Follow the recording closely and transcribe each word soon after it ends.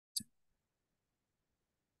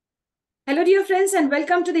Hello, dear friends, and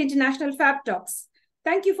welcome to the International Fabtalks.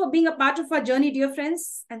 Thank you for being a part of our journey, dear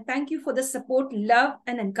friends, and thank you for the support, love,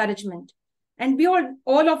 and encouragement. And beyond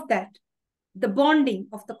all of that, the bonding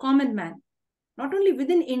of the common man, not only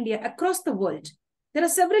within India, across the world. There are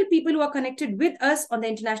several people who are connected with us on the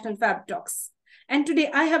International Fabtalks. And today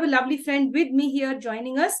I have a lovely friend with me here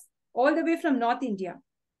joining us all the way from North India.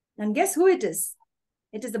 And guess who it is?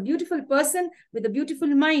 It is a beautiful person with a beautiful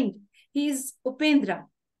mind. He is Upendra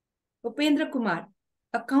Kumar,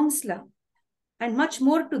 a counselor, and much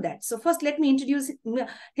more to that. So first, let me introduce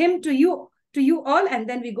him to you all, and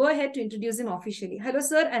then we go ahead to introduce him officially. Hello,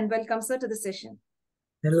 sir, and welcome, sir, to the session.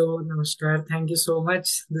 Hello, Namaskar. Thank you so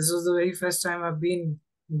much. This was the very first time I've been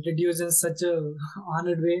introduced in such a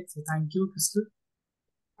honored way. So thank you, Crystal.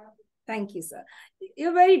 Thank you, sir. You're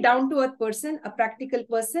a very down-to-earth person, a practical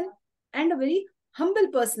person, and a very humble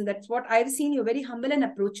person. That's what I've seen. You're very humble and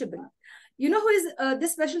approachable. You know who is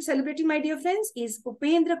this special celebrity, my dear friends? Is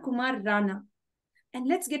Upendra Kumar Rana. And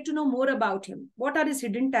let's get to know more about him. What are his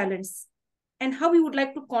hidden talents? And how he would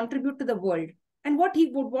like to contribute to the world? And what he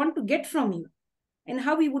would want to get from you? And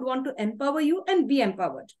how he would want to empower you and be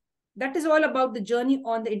empowered. That is all about the journey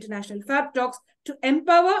on the International Fab Talks, to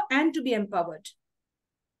empower and to be empowered,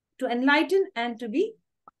 to enlighten and to be,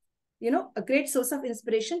 a great source of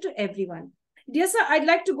inspiration to everyone. Dear sir, I'd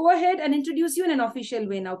like to go ahead and introduce you in an official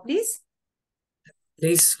way now, please.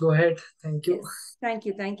 Please go ahead. Thank you. Yes.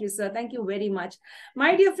 Thank you, sir. Thank you very much.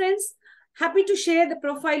 My dear friends, happy to share the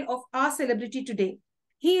profile of our celebrity today.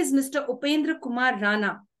 He is Mr. Upendra Kumar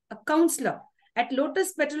Rana, a counselor at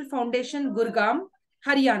Lotus Petal Foundation, Gurugram,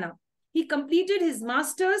 Haryana. He completed his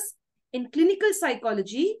master's in clinical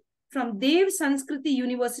psychology from Dev Sanskriti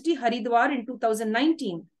University, Haridwar in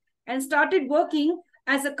 2019 and started working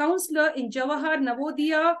as a counselor in Jawahar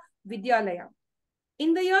Navodaya Vidyalaya.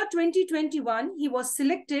 In the year 2021, he was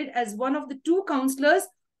selected as one of the 2 counselors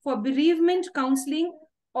for bereavement counseling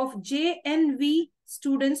of JNV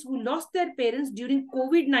students who lost their parents during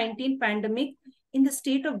COVID-19 pandemic in the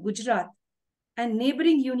state of Gujarat and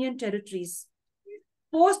neighboring union territories.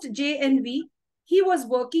 Post JNV, he was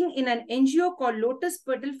working in an NGO called Lotus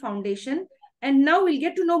Petal Foundation, and now we'll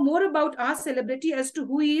get to know more about our celebrity as to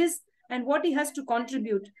who he is and what he has to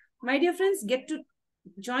contribute. My dear friends,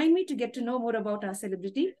 join me to get to know more about our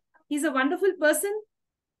celebrity. He's a wonderful person.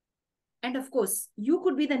 And of course, you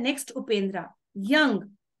could be the next Upendra, young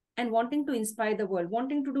and wanting to inspire the world,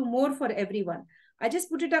 wanting to do more for everyone. I just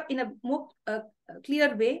put it up in a more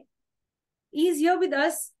clear way. He is here with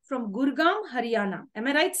us from Gurugram, Haryana. Am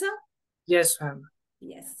I right, sir? Yes, ma'am.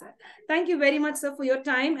 Yes, sir. Thank you very much, sir, for your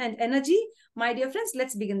time and energy. My dear friends,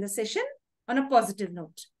 let's begin the session on a positive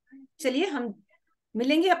note. चलिए हम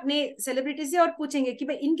मिलेंगे अपने celebrity से और पूछेंगे कि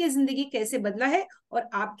भाई इनकी जिंदगी कैसे बदला है और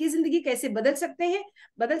आपकी जिंदगी कैसे बदल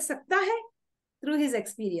सकता है through his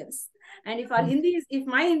experience. And if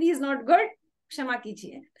my Hindi is not good, क्षमा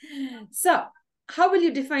कीजिए. So, how will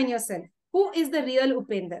you define yourself? Who is the real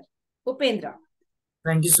Upendra?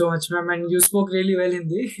 Thank you so much, ma'am. And you spoke really well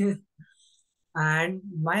Hindi. And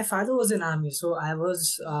my father was in army, so I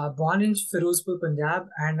was born in Firozpur, Punjab,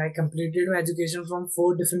 and I completed my education from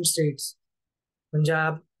 4 different states: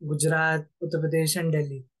 Punjab, Gujarat, Uttar Pradesh, and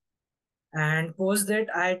Delhi. And post that,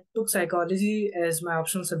 I took psychology as my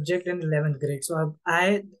optional subject in 11th grade. So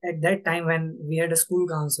I at that time, when we had a school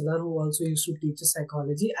counselor who also used to teach us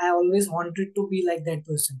psychology, I always wanted to be like that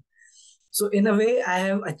person. So in a way, I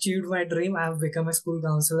have achieved my dream. I have become a school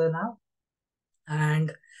counselor now.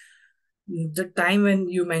 And the time when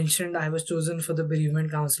you mentioned I was chosen for the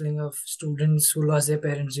bereavement counseling of students who lost their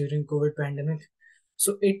parents during COVID pandemic.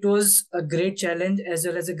 So it was a great challenge as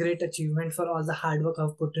well as a great achievement for all the hard work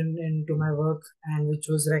I've put into my work, and which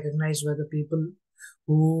was recognized by the people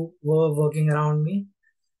who were working around me.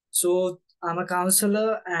 So I'm a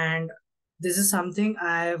counselor, and this is something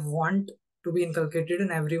I want to be inculcated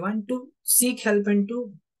in everyone, to seek help and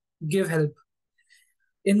to give help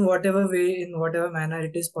in whatever way, in whatever manner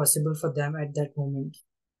it is possible for them at that moment.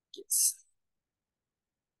 Yes.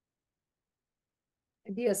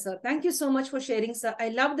 Dear sir, thank you so much for sharing, sir. I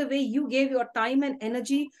love the way you gave your time and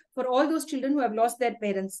energy for all those children who have lost their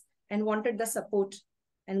parents and wanted the support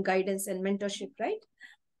and guidance and mentorship, right?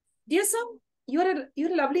 Dear sir, you're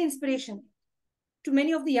a lovely inspiration to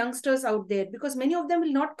many of the youngsters out there, because many of them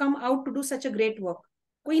will not come out to do such a great work.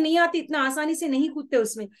 कोई नहीं आती, इतना आसानी से नहीं कूदते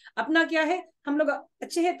उसमें. अपना क्या है, हम लोग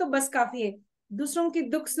अच्छे हैं तो बस काफी है. दूसरों के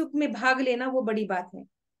दुख सुख में भाग लेना वो बड़ी बात है.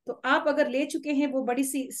 तो आप अगर ले चुके हैं वो बड़ी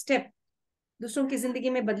सी स्टेप दूसरों की जिंदगी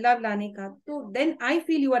में बदलाव लाने का, तो then I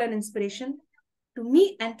feel you are an inspiration to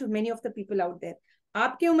me and to many of the people out there.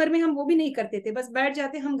 आपके उम्र में हम वो भी नहीं करते थे, बस बैठ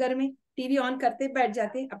जाते हम घर में, टीवी ऑन करते बैठ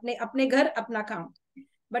जाते, अपने अपने घर अपना काम.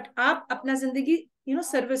 बट आप अपना जिंदगी,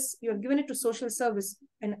 service, you have given it to social service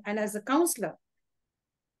and as a counsellor.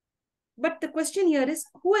 But the question here is,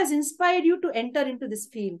 who has inspired you to enter into this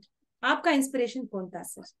field? आपका इंस्पिरेशन कौन था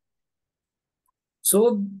sir? So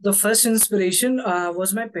the first inspiration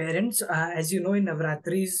was my parents. As you know, in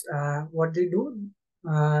Navratris, what they do,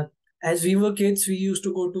 uh, as we were kids, we used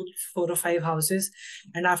to go to 4 or 5 houses,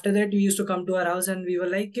 and after that, we used to come to our house, and we were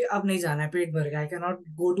like, "कि अब नहीं जाना है, पेट भर गया. I cannot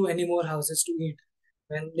go to any more houses to eat."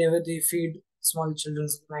 Whenever they feed small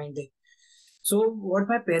children on 9 day. So what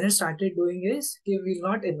my parents started doing is, okay, we'll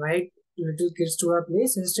not invite little kids to our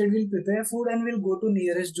place. Instead, we'll prepare food and we'll go to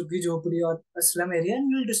nearest Juggi Jhopri or a slum area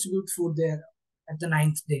and we'll distribute food there at the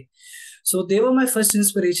 9th day. So they were my first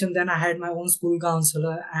inspiration. Then I had my own school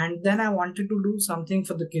counselor, and then I wanted to do something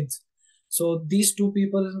for the kids. So these two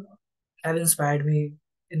people have inspired me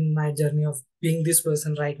in my journey of being this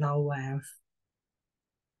person right now who I am.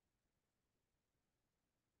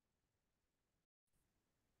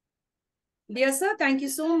 Dear sir, thank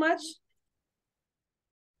you so much.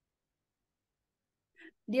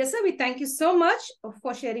 Dear sir, we thank you so much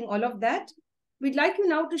for sharing all of that. We'd like you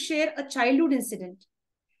now to share a childhood incident.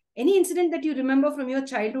 Any incident that you remember from your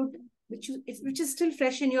childhood, which is still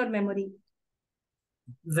fresh in your memory?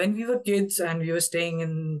 When we were kids and we were staying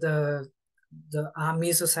in the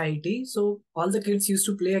army society, so all the kids used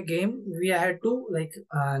to play a game. We had to like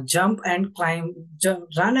jump and climb,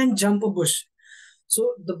 run and jump a bush.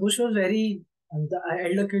 So the bush was very, the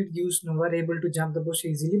elder kid used were able to jump the bush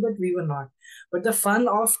easily, but we were not. But the fun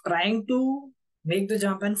of trying to make the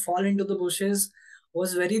jump and fall into the bushes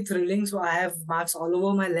was very thrilling. So I have marks all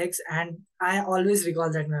over my legs, and I always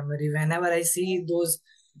recall that memory whenever I see those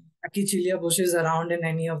Akichilia bushes around in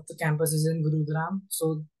any of the campuses in Gurugram.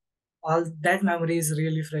 So all that memory is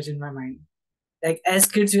really fresh in my mind. Like as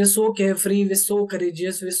kids, we're so carefree, we're so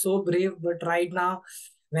courageous, we're so brave. But right now,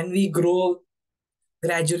 when we grow,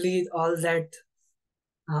 gradually all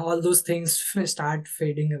those things start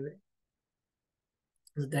fading away.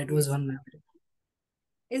 So that was Yes. one memory.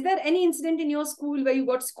 Is there any incident in your school where you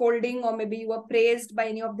got scolding, or maybe you were praised by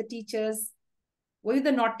any of the teachers? Were you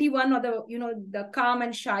the naughty one, or the calm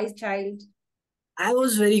and shy child? I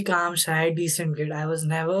was very calm, shy, decent kid. I was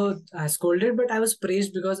never scolded, but I was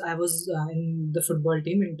praised because I was in the football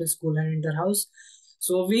team, inter school and inter house.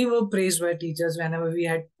 So we were praised by teachers whenever we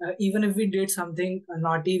had, even if we did something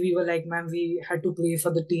naughty, we were like, "Ma'am, we had to play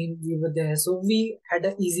for the team. We were there." So we had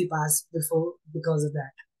an easy pass before because of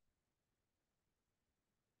that.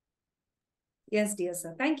 Yes, dear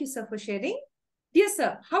sir. Thank you, sir, for sharing. Dear sir,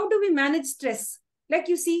 how do we manage stress? Like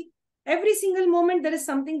you see, every single moment there is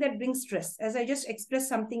something that brings stress, as I just expressed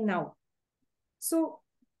something now. So,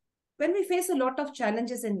 when we face a lot of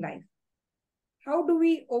challenges in life, how do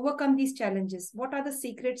we overcome these challenges? What are the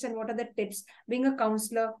secrets and what are the tips? Being a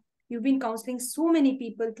counselor, you've been counseling so many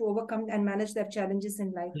people to overcome and manage their challenges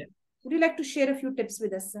in life. Yeah. Would you like to share a few tips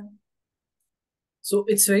with us, sir? So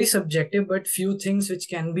it's very subjective, but few things which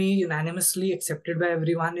can be unanimously accepted by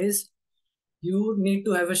everyone is you need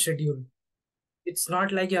to have a schedule. It's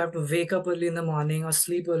not like you have to wake up early in the morning or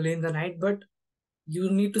sleep early in the night, but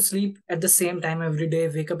you need to sleep at the same time every day,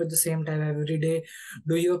 wake up at the same time every day,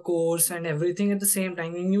 do your course and everything at the same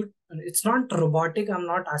time. It's not robotic. I'm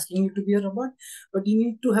not asking you to be a robot, but you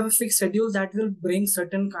need to have a fixed schedule that will bring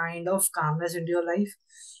certain kind of calmness into your life.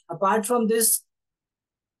 Apart from this,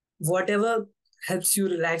 whatever helps you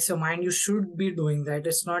relax your mind, you should be doing that.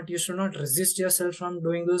 It's not, you should not resist yourself from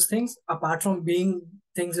doing those things, apart from being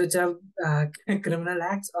things which are criminal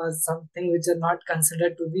acts or something which are not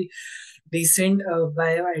considered to be decent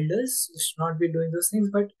by our elders. You should not be doing those things,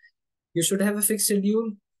 but you should have a fixed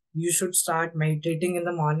schedule. You should start meditating in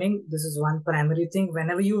the morning. This is one primary thing.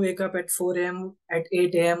 Whenever you wake up at 4 a.m., at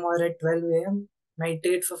 8 a.m., or at 12 a.m.,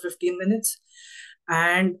 meditate for 15 minutes.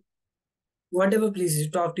 And whatever pleases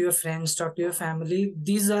you, talk to your friends, talk to your family.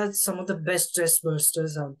 These are some of the best stress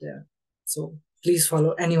busters out there. So please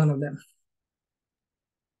follow any one of them.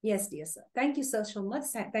 Yes, dear sir. Thank you, sir, so much.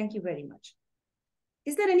 Thank you very much.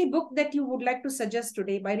 Is there any book that you would like to suggest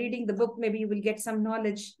today? By reading the book, maybe you will get some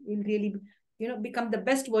knowledge. You'll really, become the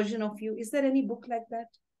best version of you. Is there any book like that?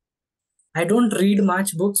 I don't read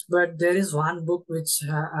much books, but there is one book which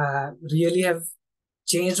really have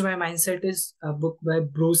changed my mindset. Is a book by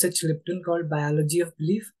Bruce H. Lipton called Biology of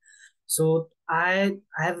Belief. So I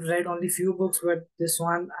have read only few books, but this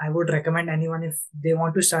one I would recommend anyone if they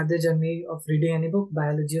want to start the journey of reading any book.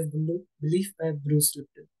 Biology of Belief by Bruce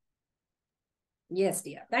Lipton. Yes,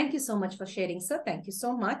 dear. Thank you so much for sharing, sir. Thank you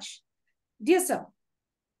so much. Dear sir,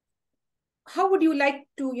 how would you like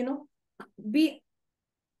to, be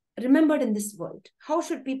remembered in this world? How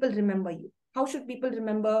should people remember you? How should people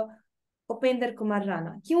remember Upendra Kumar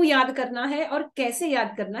Rana? क्यों याद करना है और कैसे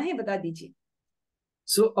याद करना है, बता दीजिए.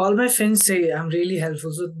 So all my friends say I'm really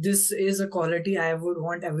helpful. So this is a quality I would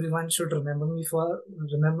want everyone should remember me for.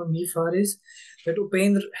 Remember me for is that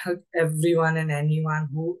Upendra helped everyone and anyone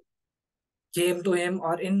who came to him,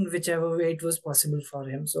 or in whichever way it was possible for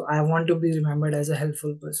him. So I want to be remembered as a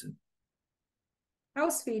helpful person. How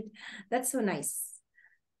sweet. That's so nice.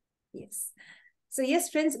 Yes. So yes,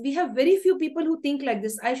 friends, we have very few people who think like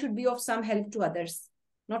this. I should be of some help to others.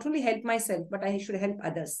 Not only help myself, but I should help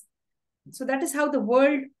others. So that is how the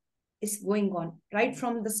world is going on, right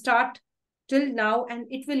from the start till now. And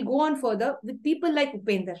it will go on further with people like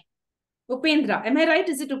Upendra. Upendra. Am I right?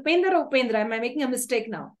 Is it Upendra or Upendra? Am I making a mistake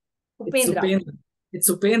now? It's Upendra. Upendra.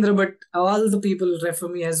 It's Upendra, but all the people refer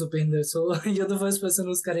me as Upendra. So you're the first person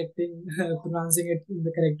who's correcting, pronouncing it in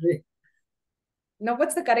the correct way. Now,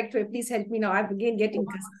 what's the correct way? Please help me now. I'm again getting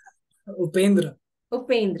Upendra.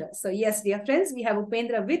 Upendra. So yes, dear friends, we have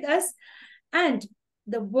Upendra with us, and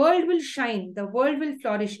the world will shine, the world will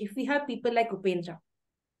flourish if we have people like Upendra,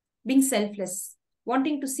 being selfless,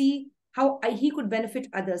 wanting to see how he could benefit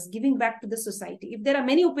others, giving back to the society. If there are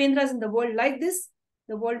many Upendras in the world like this,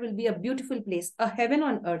 the world will be a beautiful place, a heaven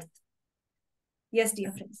on earth. Yes,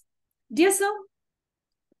 dear friends. Dear sir,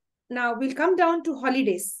 now we'll come down to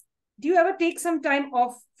holidays. Do you ever take some time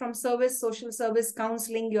off from service, social service,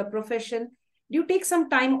 counseling, your profession? Do you take some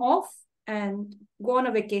time off and go on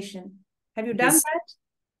a vacation? Have you done Yes. that?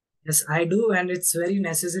 Yes, I do, and it's very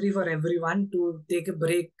necessary for everyone to take a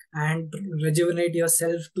break and rejuvenate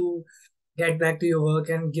yourself to get back to your work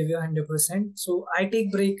and give your 100%. So I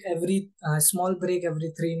take break every small break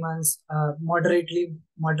every 3 months,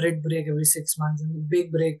 moderate break every 6 months, and a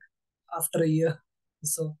big break after a year.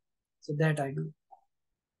 So that I do.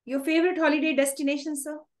 Your favorite holiday destination,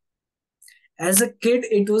 sir? As a kid,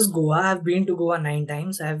 it was Goa. I've been to Goa 9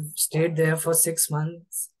 times. I've stayed there for 6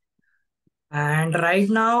 months. And right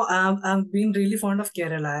now, I've been really fond of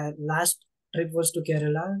Kerala. Last trip was to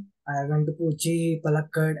Kerala. I went to Kochi,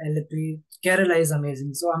 Palakkad, Alleppey. Kerala is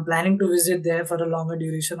amazing. So I'm planning to visit there for a longer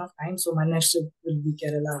duration of time. So my next trip will be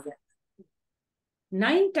Kerala again.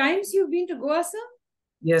 9 times you've been to Goa, sir?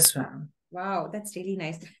 Yes, ma'am. Wow, that's really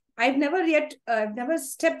nice. I've never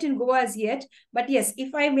stepped in Goa as yet. But yes,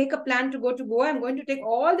 if I make a plan to go to Goa, I'm going to take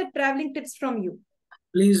all the traveling tips from you.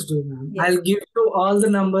 Please do, ma'am. Yes. I'll give you all the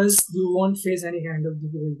numbers. You won't face any kind of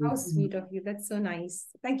difficulty. How sweet of you. That's so nice.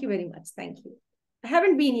 Thank you very much. Thank you. I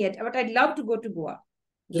haven't been yet, but I'd love to go to Goa.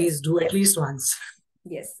 Please do at least once.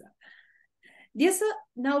 Yes, sir. Dear sir,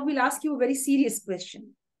 now we'll ask you a very serious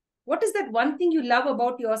question. What is that one thing you love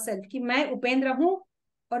about yourself? कि मैं उपेंद्र हूँ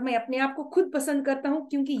और मैं अपने आप को खुद पसंद करता हूँ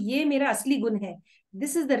क्योंकि ये मेरा असली गुण है.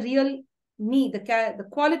 This is the real me, the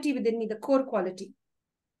quality within me, the core quality.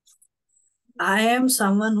 I am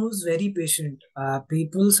someone who's very patient.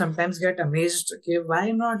 People sometimes get amazed, okay,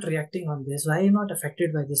 why not reacting on this? Why not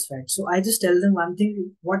affected by this fact? So I just tell them one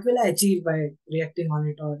thing, what will I achieve by reacting on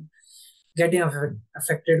it or getting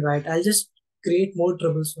affected by it? I'll just create more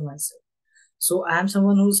troubles for myself. So I am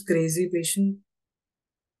someone who's crazy patient.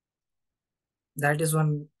 That is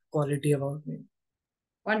one quality about me.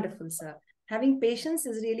 Wonderful, sir. Having patience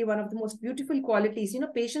is really one of the most beautiful qualities.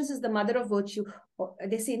 Patience is the mother of virtue.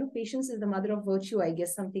 They say, patience is the mother of virtue, I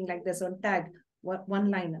guess, something like this on tag,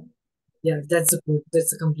 one liner. Yeah, that's a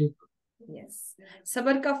complete quote. Yes.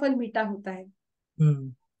 सबर का फल मीठा होता है.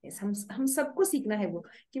 Yes, हम सबको सीखना है वो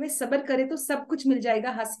कि भाई सबर करे तो सब कुछ मिल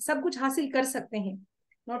जाएगा, सब कुछ हासिल कर सकते हैं.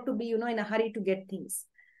 Not to be, in a hurry to get things.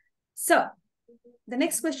 So, the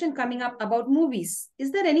next question coming up about movies.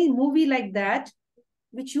 Is there any movie like that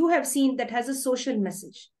which you have seen that has a social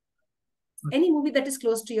message? Any movie that is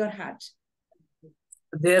close to your heart?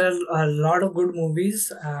 There are a lot of good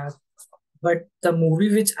movies, but the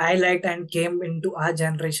movie which I liked and came into our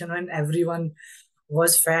generation when everyone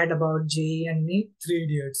was fad about JNV, Three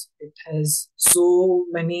Idiots. It has so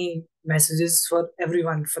many messages for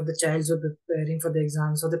everyone, for the child who are preparing for the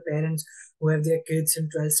exams, for the parents who have their kids in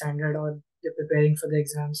 12th standard or they're preparing for the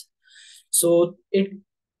exams. So it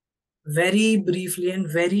very briefly and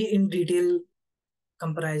very in detail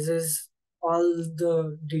comprises all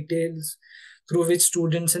the details through which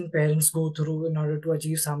students and parents go through in order to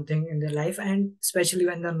achieve something in their life, and especially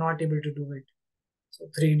when they're not able to do it. So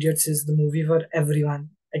Three Idiots is the movie for everyone.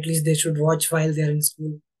 At least they should watch while they're in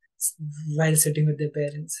school, while sitting with their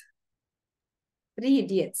parents. Three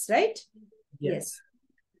Idiots, right? Yes.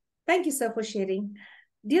 Thank you, sir, for sharing.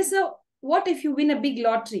 Dear sir, what if you win a big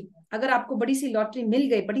lottery? अगर आपको बड़ी सी lottery मिल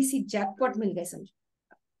गई, बड़ी सी jackpot मिल गई, समझो,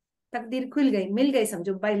 तकदीर खुल गई, मिल गई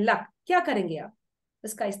समझो, बाय लक, क्या करेंगे आप?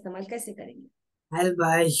 उसका इस्तेमाल कैसे करेंगे? I'll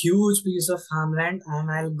buy a huge piece of farmland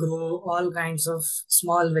and I'll grow all kinds of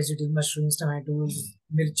small vegetables, mushrooms, tomatoes,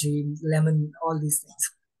 mirchi, lemon, all these things.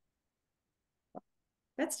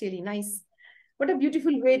 That's really nice. What a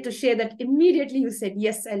beautiful way to share that immediately you said,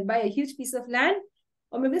 yes, I'll buy a huge piece of land,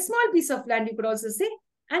 or maybe a small piece of land, you could also say,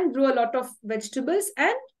 and grow a lot of vegetables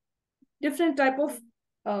and different type of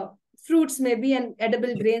uh, fruits, maybe, and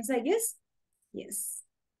edible grains, I guess. Yes.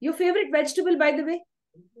 Your favorite vegetable, by the way?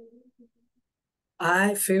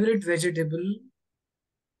 I favorite vegetable.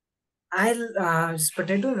 Just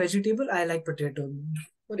potato vegetable. I like potato.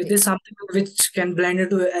 It Potato. is something which can blend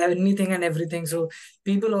into anything and everything. So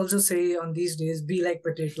people also say on these days, be like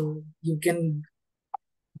potato. You can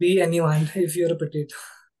be anyone if you're a potato.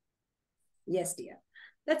 Yes, dear.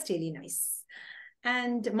 That's really nice.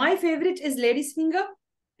 And my favorite is lady's finger.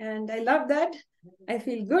 And I love that. I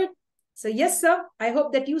feel good. So yes, sir. I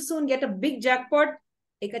hope that you soon get a big jackpot.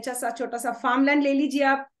 एक अच्छा सा छोटा सा farmland ले लीजिए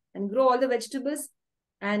आप and grow all the vegetables.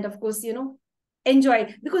 And of course,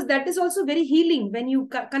 enjoy. Because that is also very healing when you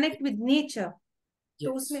connect with nature.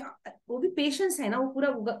 तो Yes. उसमें वो भी पेशेंस है ना, वो पूरा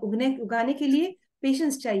उगाने के लिए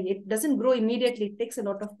पेशेंस चाहिए. It doesn't grow immediately. It takes a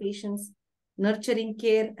lot of patience, nurturing,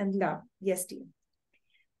 care, and love. Yes, dear.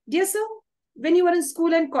 Dear sir, when you were in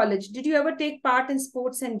school and college, did you ever take part in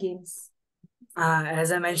sports and games?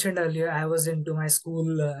 As I mentioned earlier, I was into my school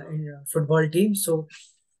football team. So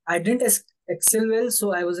I didn't excel well.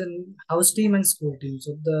 So I was in house team and school team.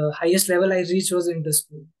 So the highest level I reached was into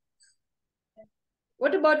school.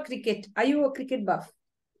 What about cricket? Are you a cricket buff?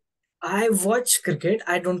 I watch cricket.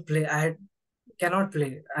 I don't play. I cannot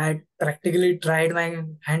play. I practically tried my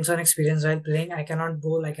hands-on experience while playing. I cannot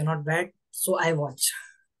bowl. I cannot bat. So I watch.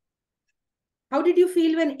 How did you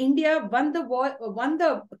feel when India won the war, won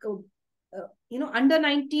the under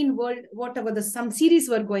 19 world, whatever the some series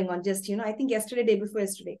were going on? Just I think yesterday, day before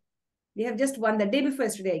yesterday, they have just won the day before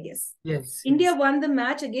yesterday, I guess. Yes. India Yes. won the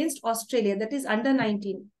match against Australia, that is under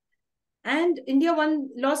 19, and India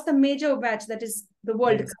lost the major match, that is the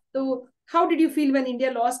World Yes. Cup. So how did you feel when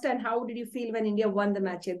India lost, and how did you feel when India won the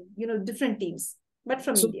match? Different teams, but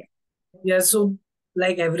from So India. yeah. So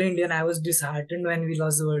like every Indian, I was disheartened when we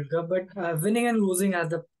lost the World Cup. But winning and losing are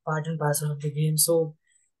the part and parcel of the game. So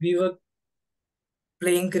we were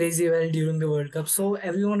playing crazy well during the World Cup. So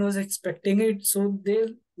everyone was expecting it. So they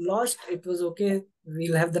lost. It was okay.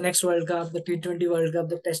 We'll have the next World Cup, the T20 World Cup,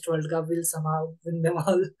 the Test World Cup. We'll somehow win them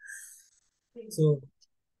all. So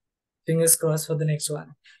fingers crossed for the next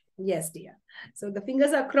one. Yes, dear. So the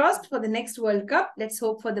fingers are crossed for the next World Cup. Let's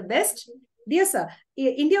hope for the best. Dear sir,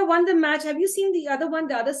 India won the match. Have you seen the other one,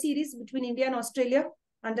 the other series between India and Australia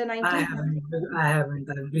under I 19? haven't. I haven't.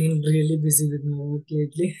 I've been really busy with my work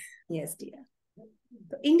lately. Yes, dear.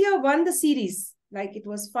 So India won the series. Like it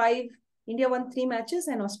was 5. India won 3 matches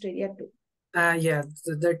and Australia 2. Yeah,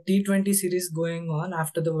 the T20 series going on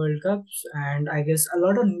after the World Cups, and I guess a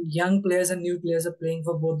lot of young players and new players are playing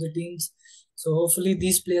for both the teams. So hopefully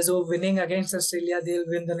these players who are winning against Australia, they'll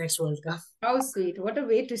win the next World Cup. How sweet. What a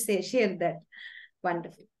way to share that.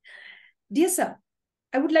 Wonderful. Dear sir,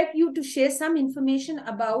 I would like you to share some information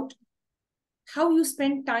about how you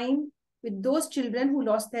spend time with those children who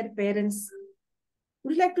lost their parents.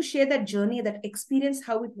 Would you like to share that journey, that experience,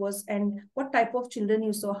 how it was, and what type of children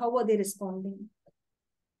you saw? How were they responding?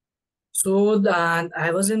 So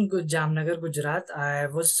I was in Jamnagar, Gujarat.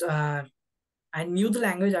 I knew the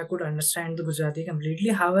language. I could understand the Gujarati completely.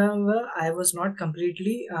 However, I was not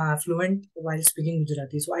completely fluent while speaking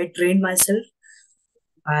Gujarati. So I trained myself.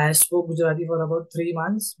 I spoke Gujarati for about 3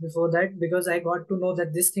 months before that because I got to know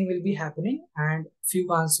that this thing will be happening and few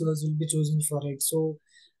counselors will be chosen for it. So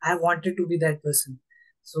I wanted to be that person.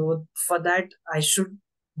 So for that, I should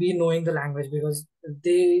be knowing the language because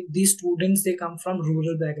these students they come from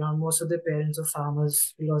rural background. Most of their parents are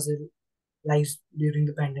farmers because their lives during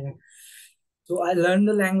the pandemic. So I learned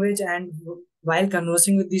the language and while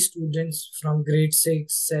conversing with these students from grade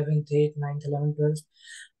 6, 7th, 8th, 9th, 11th, 12th,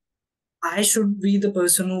 I should be the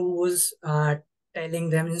person who was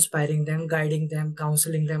telling them, inspiring them, guiding them,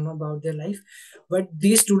 counseling them about their life. But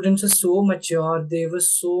these students are so mature. They were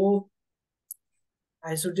so,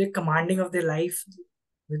 I should say, commanding of their life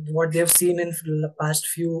with what they have seen in the past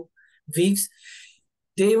few weeks.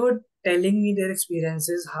 They were telling me their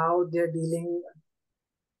experiences, how they're dealing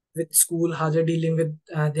with school, how they're dealing with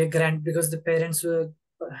their because the parents were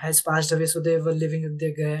has passed away, so they were living with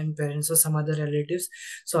their grandparents or some other relatives.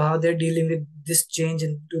 So how they're dealing with this change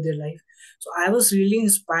into their life. So I was really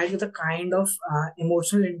inspired with the kind of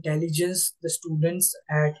emotional intelligence the students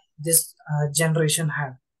at this generation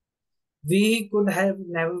have. we could have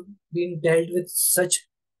never been dealt with such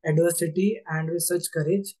adversity and with such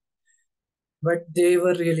courage, but they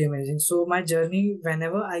were really amazing. So my journey,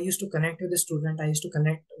 whenever I used to connect with a student, I used to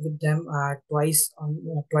connect with them twice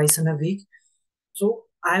in a week. So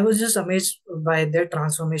I was just amazed by their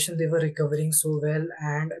transformation. They were recovering so well,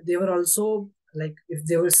 and they were also like, if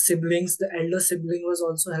they were siblings, the elder sibling was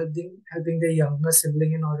also helping the younger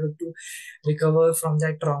sibling in order to recover from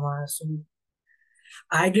that trauma. So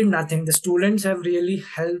I did nothing. The students have really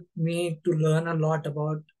helped me to learn a lot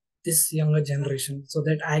about this younger generation, so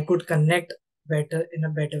that I could connect better in a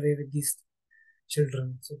better way with these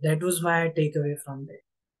children. So that was my takeaway from there.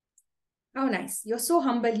 Oh, nice. You're so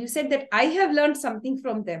humble. You said that I have learned something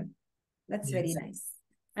from them. That's very Yes. nice.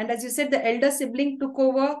 And as you said, the elder sibling took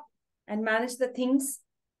over and managed the things.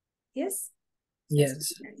 Yes?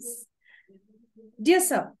 Yes. Nice. Dear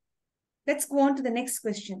sir, let's go on to the next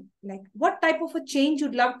question. Like, what type of a change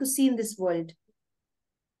you'd love to see in this world?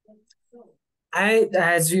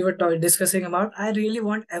 As we were discussing about, I really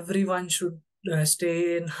want everyone should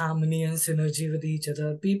stay in harmony and synergy with each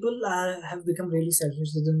other. People have become really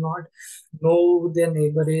selfish. They do not know who their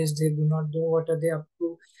neighbor is. They do not know what are they up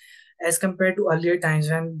to. As compared to earlier times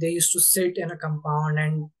when they used to sit in a compound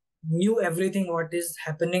and knew everything what is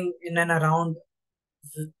happening in and around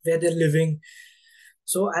where they're living.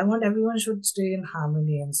 So I want everyone should stay in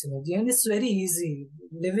harmony and synergy. And it's very easy.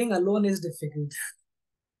 Living alone is difficult.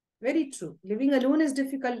 Very true. Living alone is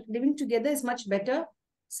difficult. Living together is much better.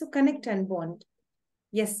 So connect and bond.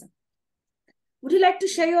 Yes, sir. Would you like to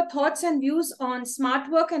share your thoughts and views on smart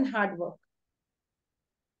work and hard work?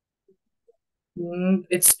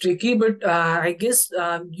 It's tricky, but I guess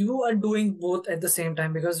you are doing both at the same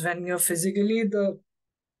time, because when you're physically, the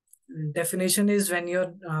definition is when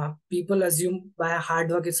you're people assume by hard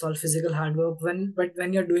work it's all physical hard work, but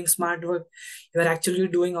when you're doing smart work, you're actually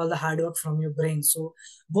doing all the hard work from your brain. So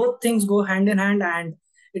both things go hand in hand, and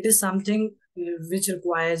it is something which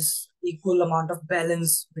requires equal amount of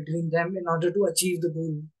balance between them in order to achieve the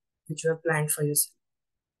goal which you have planned for yourself.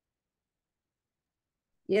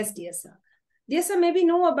 Yes, dear sir. Dear sir, maybe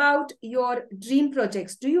know about your dream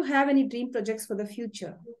projects. Do you have any dream projects for the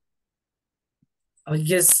future?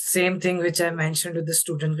 Yes, same thing which I mentioned with the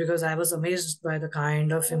student, because I was amazed by the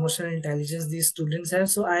kind of emotional intelligence these students have.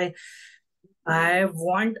 So I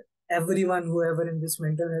want everyone, whoever in this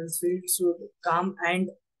mental health field, should come and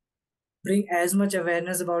bring as much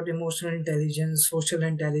awareness about emotional intelligence, social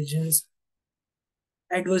intelligence,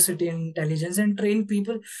 adversity intelligence, and train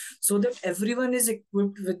people so that everyone is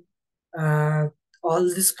equipped with uh, all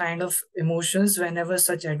this kind of emotions whenever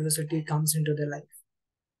such adversity comes into their life.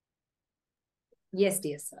 Yes,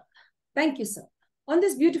 dear sir. Thank you, sir. On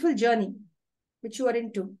this beautiful journey which you are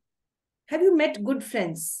into, have you met good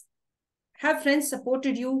friends? Have friends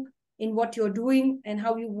supported you in what you're doing and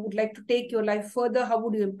how you would like to take your life further? How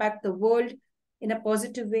would you impact the world in a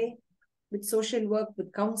positive way with social work,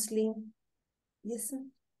 with counseling? Yes, sir.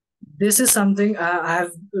 This is something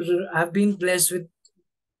I've been blessed with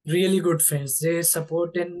really good friends. They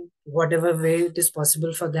support in whatever way it is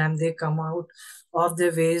possible for them. They come out of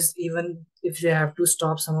their ways, even if they have to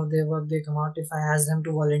stop some of their work, they come out. If I ask them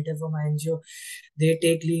to volunteer for my NGO, they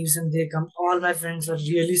take leaves and they come. All my friends are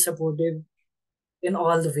really supportive in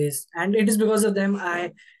all the ways, and it is because of them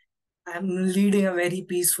I'm leading a very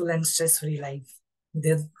peaceful and stress-free life.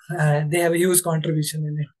 They have a huge contribution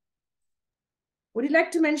in it. Would you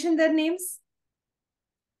like to mention their names?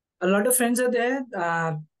 A lot of friends are there.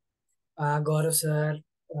 Gaurav sir,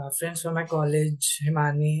 friends from my college,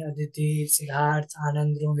 Himani, Aditi, Siddharth,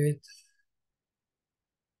 Anand, Rohit.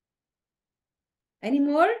 Any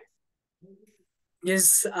more?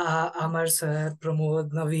 Yes, Amar sir,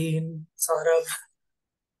 Pramod, Naveen, Saurabh.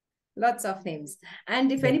 Lots of names.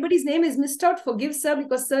 And if Yeah. anybody's name is missed out, forgive sir,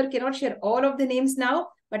 because sir cannot share all of the names now,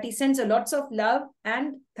 but he sends a lots of love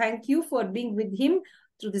and thank you for being with him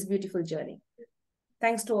through this beautiful journey.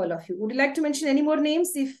 Thanks to all of you. Would you like to mention any more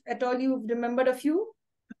names if at all you've remembered a few?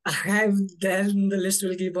 Then the list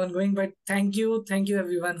will keep on going, but thank you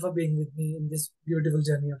everyone for being with me in this beautiful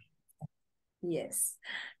journey. Yes,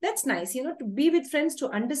 that's nice, to be with friends, to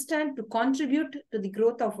understand, to contribute to the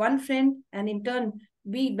growth of one friend, and in turn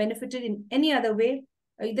be benefited in any other way.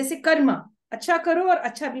 They say karma, acha karo or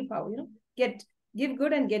acha bhi pao, give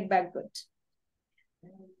good and get back good.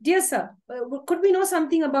 Dear sir, could we know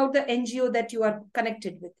something about the NGO that you are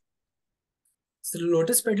connected with? So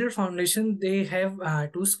Lotus Petal Foundation, they have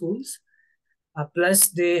two schools. Plus,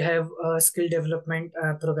 they have a skill development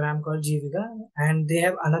program called Jivika, and they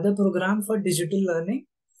have another program for digital learning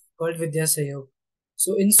called Vidya Sayog.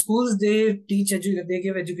 So in schools, they they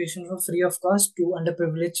give education for free of cost to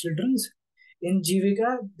underprivileged children. In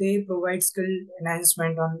Jivika, they provide skill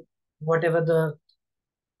enhancement on whatever the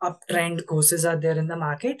uptrend courses are there in the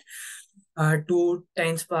market, to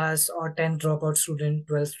 10th pass or 10th dropout student,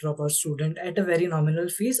 12th dropout student at a very nominal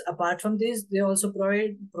fees. Apart from this, they also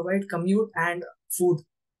provide commute and food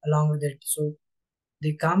along with it. So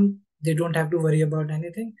they come, they don't have to worry about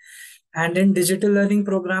anything. And in digital learning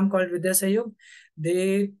program called Vidya Sayog,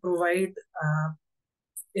 they provide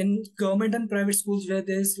in government and private schools where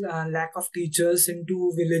there's lack of teachers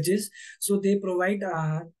into villages, so they provide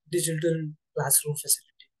digital classroom facility.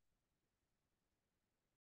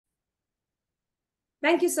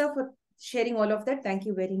 Thank you, sir, for sharing all of that. Thank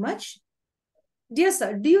you very much. Dear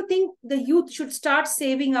sir, do you think the youth should start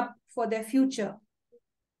saving up for their future?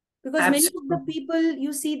 Because many of the people,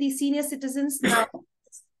 you see, the senior citizens now,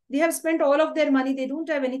 they have spent all of their money. They don't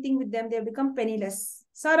have anything with them. They have become penniless.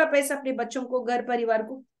 सारा पैसा अपने बच्चों को, घर परिवार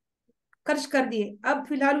को खर्च कर दिए. अब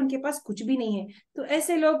फिलहाल उनके पास कुछ भी नहीं है. तो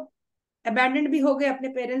ऐसे लोग abandoned भी हो गए. अपने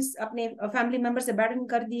पेरेंट्स, अपने फैमिली मेंबर्स abandon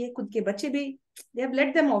कर दिए. खुद के बच्चे भी, they have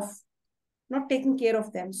let them off, not taking care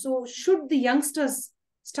of them. So should the youngsters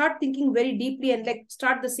start thinking very deeply and like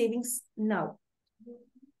start the savings now?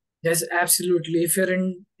 Yes, absolutely. If you're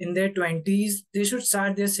in their 20s, they should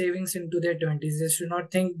start their savings into their 20s. They should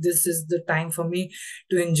not think this is the time for me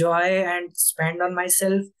to enjoy and spend on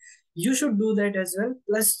myself. You should do that as well.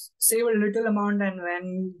 Plus, save a little amount, and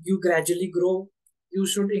when you gradually grow, you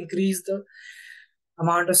should increase the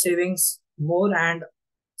amount of savings more and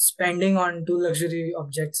spending on to luxury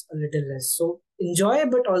objects a little less. So enjoy,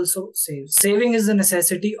 but also save. Saving is a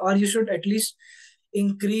necessity, or you should at least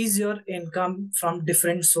increase your income from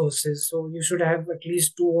different sources. So you should have at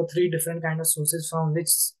least 2 or 3 different kind of sources from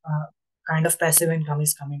which kind of passive income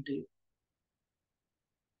is coming to you.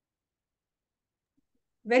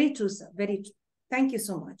 Very true, sir. Very true. Thank you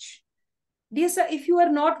so much. Dear sir, if you are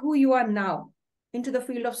not who you are now into the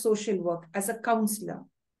field of social work as a counselor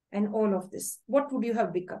and all of this, what would you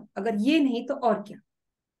have become? Agar ye nahi to aur kya?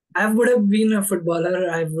 I would have been a footballer.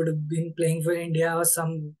 I would have been playing for India or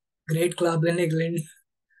some great club in England.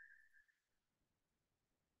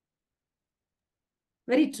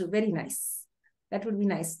 Very true. Very nice. That would be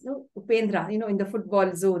nice. No, Upendra, in the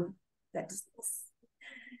football zone. That is nice.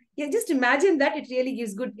 Yeah, just imagine that. It really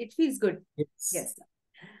gives good. It feels good. Yes.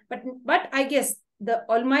 But I guess the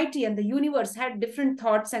Almighty and the universe had different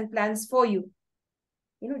thoughts and plans for you.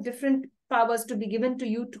 Different powers to be given to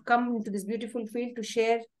you to come into this beautiful field to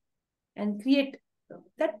share and create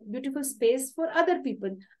that beautiful space for other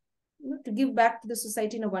people, to give back to the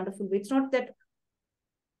society in a wonderful way. It's not that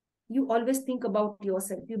you always think about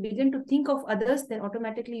yourself. You begin to think of others, then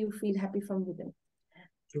automatically you feel happy from within.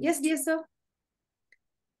 True. Yes, dear sir.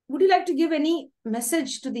 Would you like to give any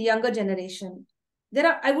message to the younger generation?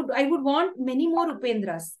 I would want many more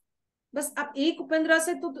Upendras. बस अब एक उपेंद्रा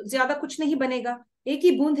से तो ज्यादा कुछ नहीं बनेगा. एक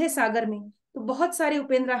ही बूंद है सागर में, तो बहुत सारे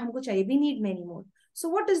उपेंद्रा हमको चाहिए. We need many more. So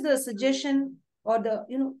what is the suggestion or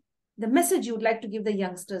the message you would like to give the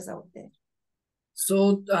youngsters out there?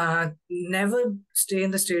 So never stay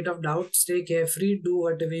in the state of doubt. Stay carefree, do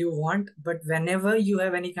whatever you want. But whenever you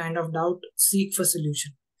have any kind of doubt, seek for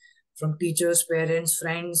solution from teachers, parents,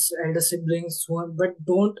 friends, elder siblings, but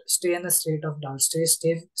don't stay in a state of doubt. Stay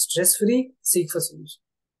stress-free, seek for solution.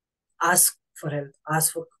 Ask for help,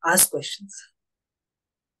 ask questions.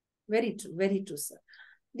 Very true, sir.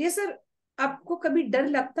 Dear sir, आपको कभी डर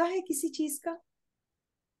लगता है किसी चीज का?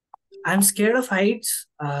 I'm scared of heights,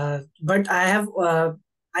 but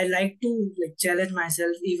I like to challenge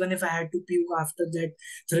myself, even if I had to puke after that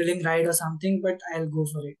thrilling ride or something, but I'll go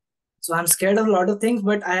for it. So I'm scared of a lot of things,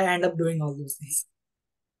 but I end up doing all those things.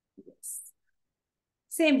 Yes.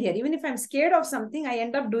 Same here. Even if I'm scared of something, I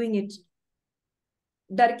end up doing it.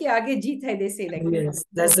 डर के आगे जीत है, they say. Yes,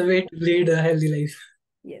 that's the way to lead a healthy life.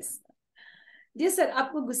 Yes. Dear sir,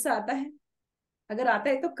 आपको गुस्सा आता है? अगर आता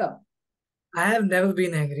है तो कब? I have never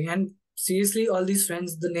been angry, and seriously, all these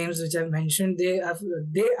friends, the names which I've mentioned, they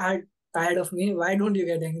are tired of me. Why don't you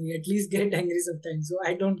get angry? At least get angry sometimes. So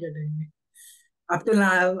I don't get angry. Up till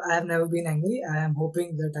now, I have never been angry. I am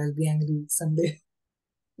hoping that I'll be angry someday.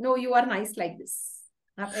 No, you are nice like this.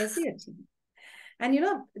 आप ऐसे अच्छे. And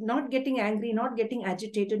not getting angry, not getting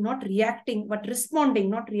agitated, not reacting, but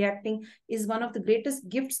responding, not reacting, is one of the greatest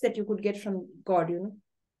gifts that you could get from God.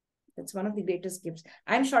 That's one of the greatest gifts.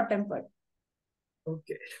 I'm short-tempered.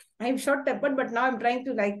 Okay. I'm short-tempered, but now I'm trying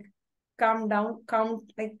to calm down,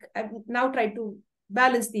 I've now tried to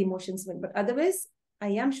balance the emotions. But otherwise, I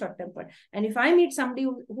am short-tempered. And if I meet somebody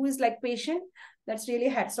who is patient, that's really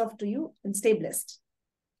hats off to you, and stay blessed.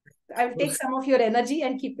 I will take some of your energy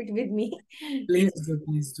and keep it with me. Please do,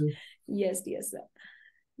 please do. Yes, dear sir.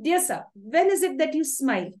 Dear sir, when is it that you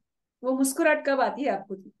smile? वो मुस्कुराहट कब आती है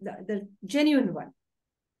आपको? The genuine one.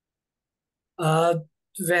 Uh,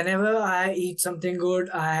 Whenever I eat something good,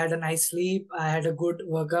 I had a nice sleep, I had a good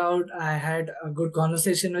workout, I had a good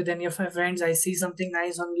conversation with any of my friends, I see something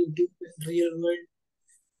nice on YouTube in real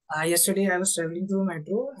world. Yesterday, I was traveling through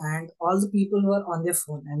metro, and all the people were on their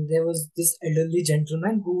phone. And there was this elderly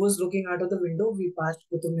gentleman who was looking out of the window. We passed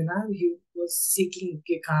Qutub Minar. He was seeking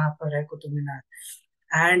कि कहाँ पर है Qutub Minar.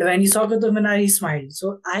 And when he saw Qutub Minar, he smiled.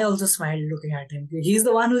 So I also smiled looking at him. He's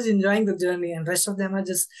the one who's enjoying the journey, and rest of them are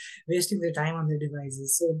just wasting their time on their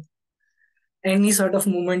devices. So any sort of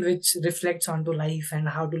moment which reflects onto life and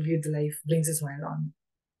how to live the life brings a smile on.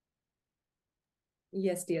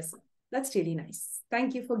 Yes, dear sir. That's really nice.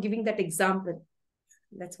 Thank you for giving that example.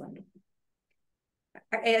 That's wonderful.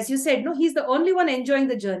 As you said, no, he's the only one enjoying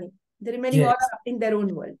the journey. The remaining all Yes. are in their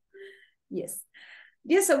own world. Yes.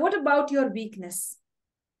 Dear sir, what about your weakness?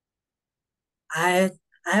 I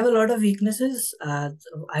have a lot of weaknesses.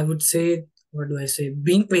 I would say, what do I say?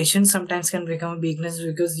 Being patient sometimes can become a weakness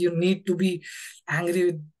because you need to be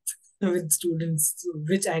angry with students,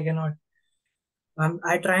 which I cannot.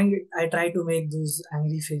 I try to make those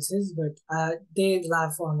angry faces, but they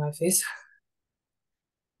laugh on my face.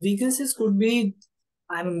 Weaknesses could be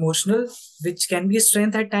I'm emotional, which can be a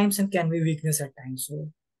strength at times and can be weakness at times.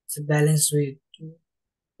 So it's a balanced way.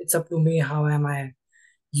 It's up to me how am I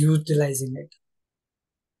utilizing it.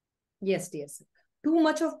 Yes, dear sir. Too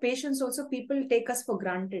much of patience also people take us for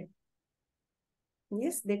granted.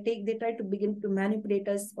 Yes, they try to begin to manipulate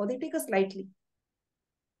us, or they take us lightly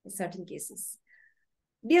in certain cases.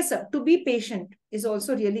 Dear sir, to be patient is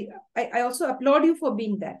also really, I also applaud you for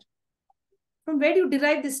being that. From where do you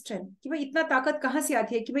derive this strength? कि भाई इतना ताकत कहाँ से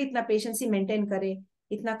आती है कि भाई इतना पेशेंस मेंटेन करे,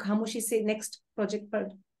 इतना खामोशी से नेक्स्ट प्रोजेक्ट पर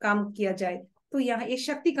काम किया जाए? तो यहाँ ये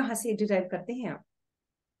शक्ति कहाँ से डिराइव करते हैं आप?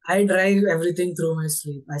 I drive everything through my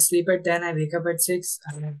sleep. I sleep at 10, I wake up at 6.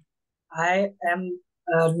 I am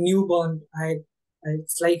a newborn.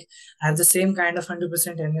 It's like I have the same kind of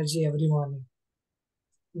 100% energy every morning.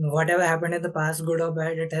 Whatever happened in the past, good or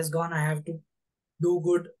bad, it has gone. I have to do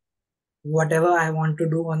good, whatever I want to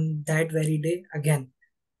do on that very day again.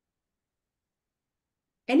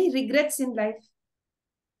 Any regrets in life?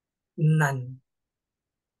 None.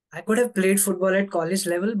 I could have played football at college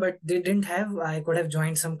level, but they didn't have. I could have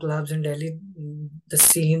joined some clubs in Delhi. The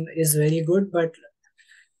scene is very good, but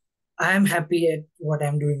I am happy at what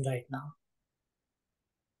I'm doing right now.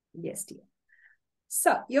 Yes, dear.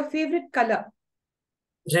 Sir, your favorite color?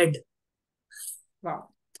 Red. Wow.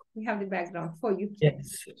 We have the background for you.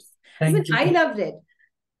 Yes. Even Thank you. I love red.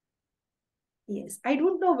 Yes. I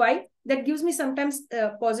don't know why. That gives me sometimes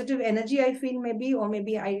positive energy, I feel, maybe, or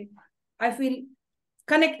maybe I feel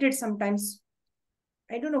connected sometimes.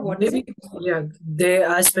 I don't know what is Maybe, it. yeah, there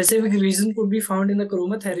are specific reason could be found in the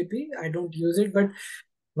chromotherapy. I don't use it, but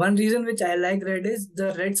one reason which I like red is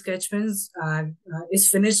the red sketch pens is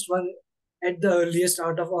finished one at the earliest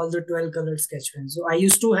out of all the 12 colored sketch pens. So I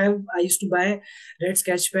used to buy red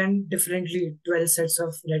sketch pen differently, 12 sets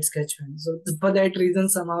of red sketch pens. So for that reason,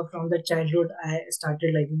 somehow from the childhood, I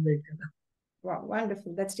started liking red color. Wow,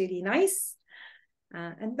 wonderful. That's really nice.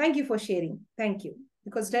 And thank you for sharing. Thank you.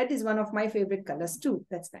 Because red is one of my favorite colors too.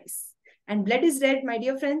 That's nice. And blood is red, my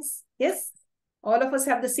dear friends. Yes. All of us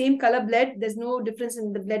have the same color blood. There's no difference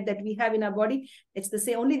in the blood that we have in our body. It's the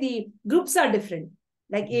same. Only the groups are different.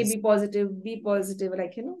 Like A, B positive, B positive,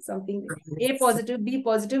 like, something. A positive, B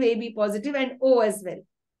positive, AB positive, and O as well.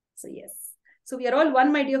 So yes. So we are all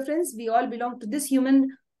one, my dear friends. We all belong to this human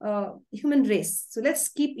race. So let's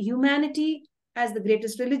keep humanity as the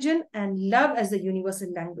greatest religion and love as the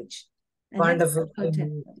universal language. And Wonderful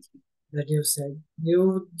thing that you said.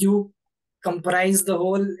 You comprise the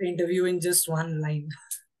whole interview in just one line.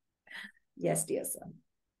 Yes, dear sir.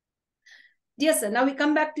 Dear sir, now we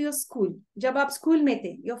come back to your school. Jab aap school mein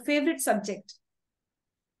the, your favorite subject?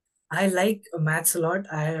 I like maths a lot.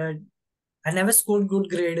 I never scored good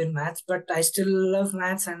grade in maths, but I still love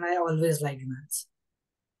maths and I always liked maths.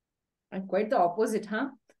 I'm quite the opposite, huh?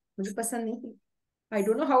 मुझे पसंद नहीं. I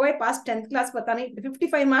don't know how I passed 10th class, पता नहीं.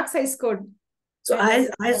 55 marks I scored. So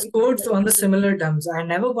I scored on the similar terms. I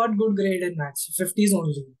never got good grade in maths. 50s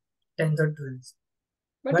only, 10th or 12th.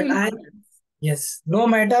 But yes, no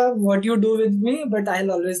matter what you do with me, but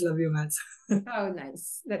I'll always love you, maths. Oh,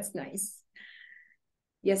 nice. That's nice.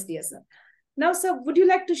 Yes, dear sir. Now, sir, would you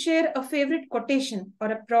like to share a favorite quotation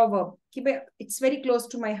or a proverb? It's very close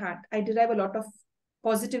to my heart. I derive a lot of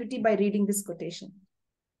positivity by reading this quotation.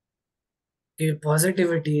 Okay,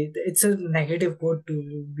 positivity. It's a negative quote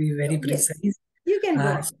to be very Yes, precise. you can go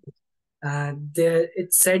Uh, ahead.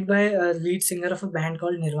 it's said by a lead singer of a band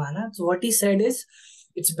called Nirvana. So what he said is,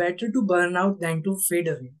 it's better to burn out than to fade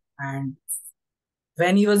away. And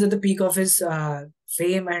when he was at the peak of his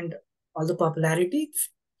fame and all the popularity,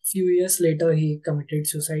 few years later he committed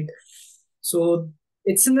suicide. So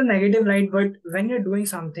it's in the negative light, but when you're doing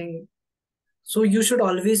something, so you should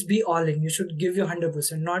always be all in. You should give your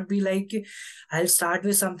 100%. Not be like, I'll start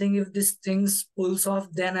with something. If this things pulls off,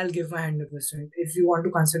 then I'll give my 100%. If you want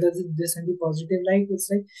to consider this in the positive light, it's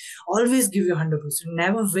like always give your 100%.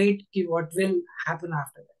 Never wait. What will happen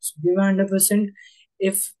after that? So give your 100%.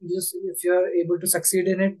 If you're able to succeed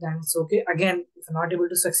in it, then it's okay. Again, if you're not able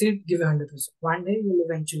to succeed, give your 100%. One day you'll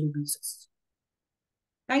eventually be successful.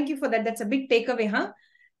 Thank you for that. That's a big takeaway, huh?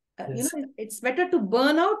 Yes. It's better to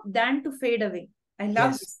burn out than to fade away. I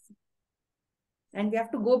love Yes. this. And we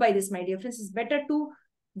have to go by this, my dear friends. It's better to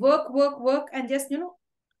work, and just,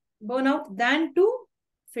 burn out than to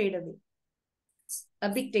fade away. A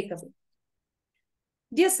big takeaway.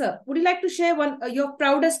 Dear sir, would you like to share your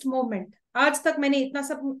proudest moment? आज तक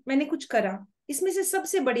मैंने कुछ करा, इसमें से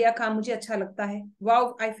सबसे बढ़िया काम मुझे अच्छा लगता है.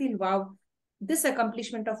 Wow, I feel wow. This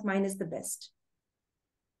accomplishment of mine is the best.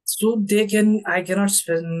 So I cannot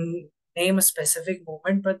name a specific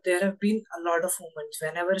moment, but there have been a lot of moments.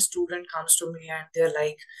 Whenever a student comes to me and they're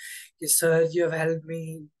like, sir, you have helped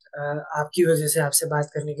me. आपकी वजह से, आपसे बात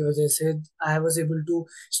करने की वजह से, I was able to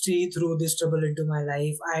see through this trouble into my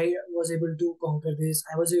life. I was able to conquer this.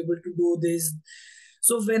 I was able to do this.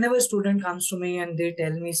 So whenever a student comes to me and they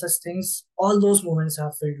tell me such things, all those moments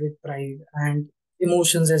are filled with pride and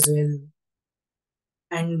emotions as well,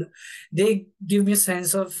 and they give me a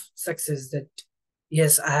sense of success that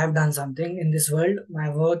yes, I have done something in this world, my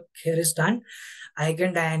work here is done, I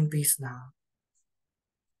can die in peace now.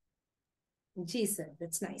 Gee, sir,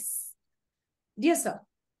 that's nice. Dear sir,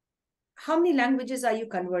 how many languages are you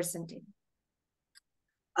conversant in?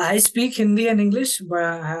 I speak Hindi and English, but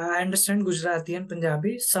I understand Gujarati and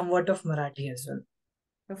Punjabi, somewhat of Marathi as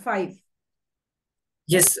well. 5.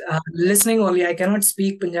 Yes, listening only. I cannot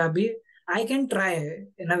speak Punjabi. I can try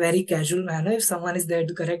in a very casual manner if someone is there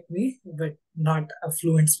to correct me, but not a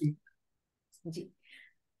fluent speaker.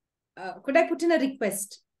 Could I put in a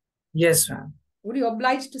request? Yes, ma'am. Would you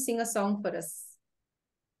oblige to sing a song for us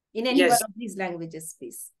in any Yes. one of these languages,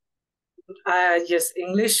 please? Yes,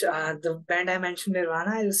 English. The band I mentioned,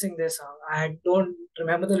 Nirvana, I'll sing their song. I don't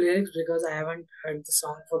remember the lyrics because I haven't heard the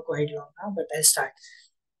song for quite long now, but I'll start.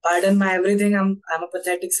 Pardon my everything, I'm a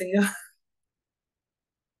pathetic singer.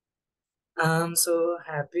 I'm so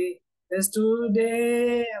happy.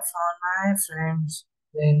 Yesterday I found my friends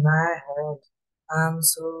in my head. I'm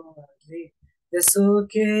so ugly. It's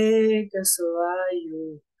okay, cause so are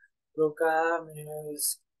you.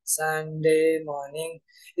 Programmers. Sunday morning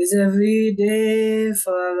is every day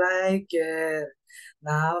for I care.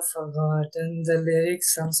 Now I've forgotten the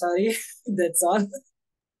lyrics. I'm sorry. That's all.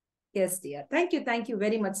 Yes, dear. Thank you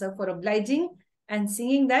very much, sir, for obliging and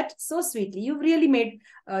singing that so sweetly. You've really made,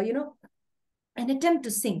 an attempt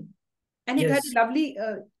to sing. And it had a lovely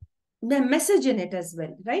message in it as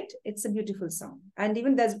well, right? It's a beautiful song. And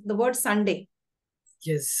even there's the word Sunday.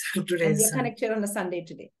 Yes, today and is we're Sunday. connected on a Sunday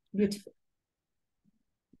today. Beautiful.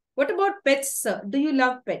 What about pets, sir? Do you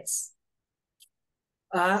love pets?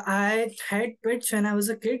 I had pets when I was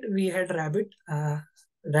a kid. We had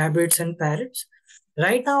rabbits and parrots.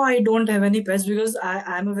 Right now, I don't have any pets because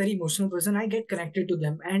I'm a very emotional person. I get connected to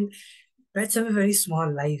them, and pets have a very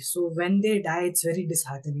small life. So when they die, it's very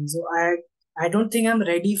disheartening. So I don't think I'm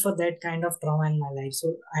ready for that kind of trauma in my life.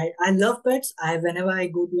 So I love pets. Whenever I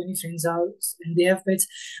go to any friend's house and they have pets,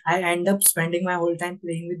 I end up spending my whole time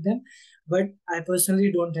playing with them. But I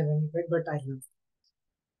personally don't have any pet, but I love them.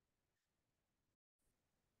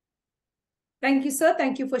 Thank you, sir.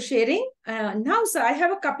 Thank you for sharing. Now, sir, I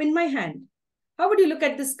have a cup in my hand. How would you look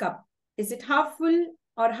at this cup? Is it half full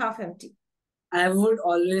or half empty? I would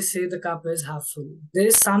always say the cup is half full. There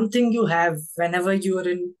is something you have whenever you are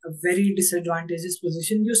in a very disadvantageous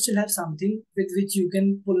position. You still have something with which you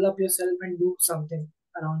can pull up yourself and do something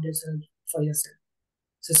around yourself for yourself.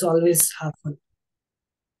 So it's always half full.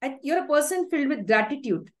 And you're a person filled with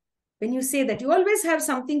gratitude. When you say that, you always have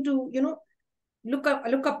something to, look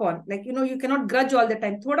upon. Like, you cannot grudge all the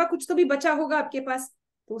time. Thoda kuch to bhi bacha hoga aapke paas.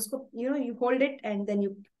 To usko, you hold it and then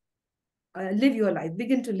you live your life.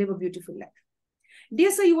 Begin to live a beautiful life. Dear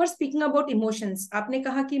sir, you were speaking about emotions. आपने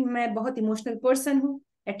कहा कि मैं बहुत emotional person हूँ.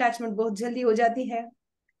 Attachment बहुत जल्दी हो जाती है.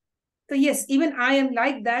 So yes, even I am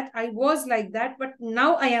like that. I was like that, but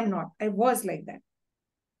now I am not. I was like that.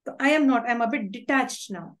 So I am not. I'm a bit detached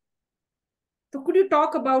now. could you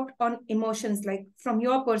talk about on emotions, like from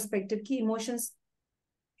your perspective, कि emotions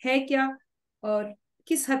है क्या और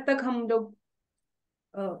किस हद तक हम लोग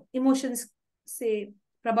emotions से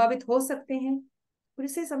प्रभावित हो सकते हैं? Could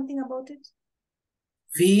you say something about it?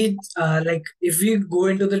 We like if we go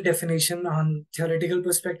into the definition on theoretical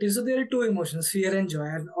perspective, so there are two emotions, fear and joy,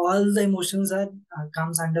 and all the emotions are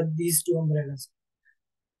comes under these two umbrellas.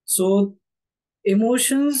 So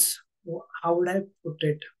emotions, how would I put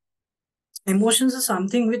it? Emotions are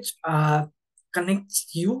something which connects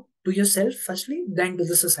you to yourself firstly, then to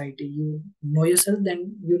the society. You know yourself,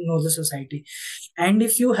 then you know the society. And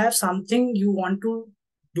if you have something you want to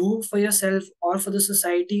do for yourself or for the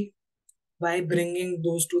society, by bringing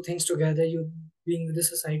those two things together, you being with the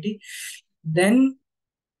society, then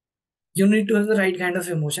you need to have the right kind of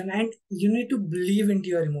emotion, and you need to believe into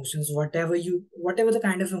your emotions, whatever the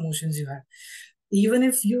kind of emotions you have. Even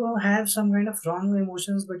if you have some kind of wrong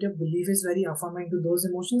emotions, but your belief is very affirming to those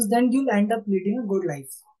emotions, then you'll end up leading a good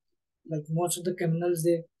life. Like most of the criminals,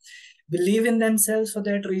 they believe in themselves, for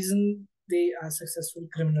that reason they are successful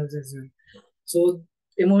criminals as well. So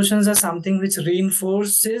emotions are something which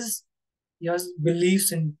reinforces your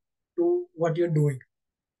beliefs into what you're doing.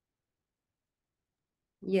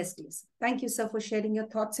 Yes, please. Thank you, sir, for sharing your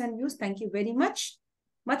thoughts and views. Thank you very much.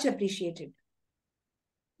 Much appreciated.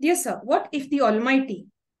 Dear sir, what if the Almighty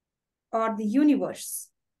or the universe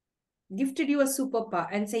gifted you a superpower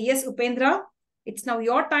and say, yes, Upendra, it's now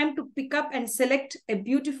your time to pick up and select a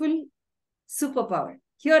beautiful superpower.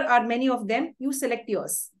 Here are many of them. You select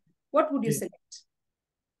yours. What would you select?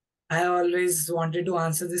 I always wanted to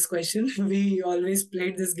answer this question. We always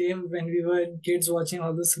played this game when we were kids watching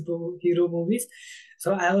all the superhero movies.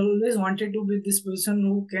 So I always wanted to be this person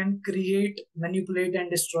who can create, manipulate, and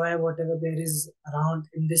destroy whatever there is around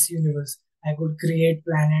in this universe. I could create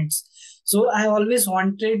planets. So I always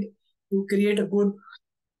wanted to create a good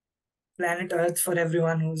planet Earth for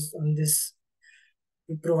everyone who's on this,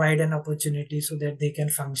 to provide an opportunity so that they can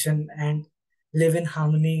function and live in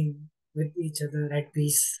harmony with each other at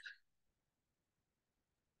peace.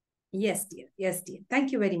 Yes, dear. Yes, dear.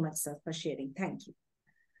 Thank you very much, sir, for sharing. Thank you.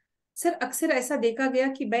 Sir अक्सर ऐसा देखा गया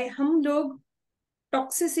कि भाई हम लोग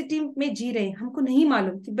toxicity में जी रहे हैं, हमको नहीं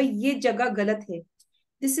मालूम कि भाई ये जगह गलत है,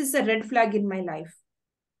 this is a red flag in my life,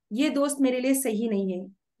 ये दोस्त मेरे लिए सही नहीं है,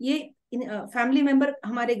 ये फैमिली मेंबर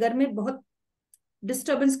हमारे घर में बहुत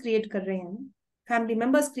डिस्टर्बेंस क्रिएट कर रहे हैं, family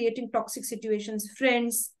members creating toxic situations,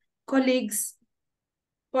 friends, colleagues,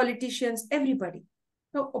 politicians, everybody.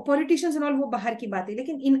 तो पॉलिटिशियंस एंड ऑल वो बाहर की बात है,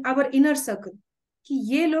 लेकिन इन आवर इनर सर्कल कि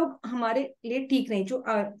ये लोग हमारे लिए ठीक नहीं, जो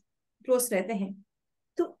क्लोज रहते हैं,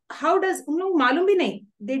 तो हाउ डज, उन लोग मालूम भी नहीं,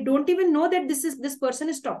 they don't even know that this person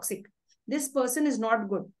is toxic, this person is not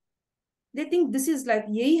good, they think this is life,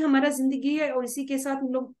 यही हमारा जिंदगी है और इसी के साथ हम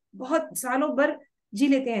लोग बहुत सालों भर जी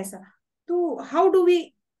लेते हैं ऐसा. तो how do we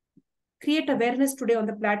create awareness today on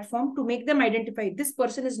the platform to make them identify this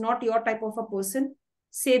person is not your type of a person,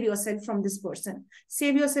 save yourself from this person,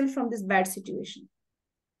 save yourself from this bad situation?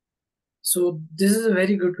 So this is a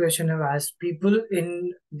very good question I've asked. People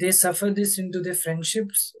they suffer this into their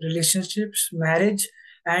friendships, relationships, marriage,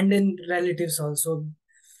 and in relatives also.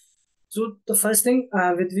 So the first thing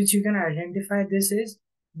with which you can identify this is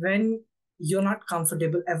when you're not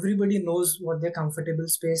comfortable. Everybody knows what their comfortable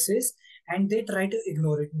space is, and they try to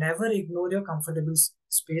ignore it. Never ignore your comfortable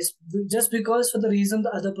space just because for the reason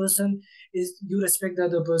the other person is, you respect the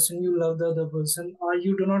other person, you love the other person, or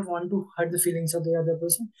you do not want to hurt the feelings of the other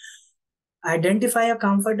person. Identify your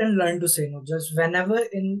comfort and learn to say no. Just whenever,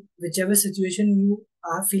 in whichever situation you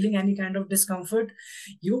are feeling any kind of discomfort,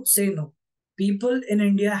 you say no. People in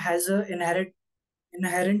India has a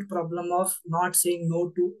inherent problem of not saying no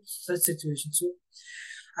to such situations. So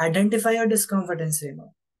identify your discomfort and say no.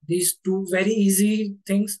 These two very easy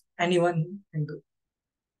things anyone can do.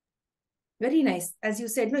 Very nice. As you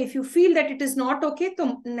said, no, if you feel that it is not okay, to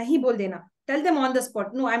nahi bol dena. Tell them on the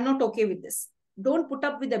spot, no, I'm not okay with this. Don't put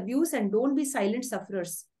up with abuse and don't be silent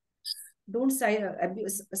sufferers. Don't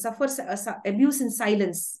suffer abuse in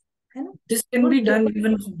silence. This can be done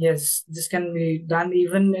even, yes, this can be done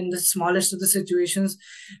even in the smallest of the situations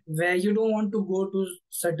where you don't want to go to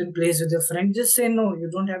certain place with your friend. Just say no. You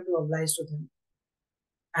don't have to oblige to them.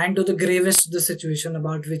 And to the gravest of the situation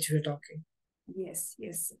about which we're talking. Yes,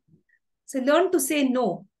 yes. So learn to say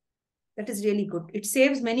no. That is really good. It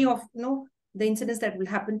saves many of the incidents that will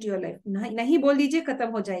happen to your life. नहीं बोल दीजिए, खत्म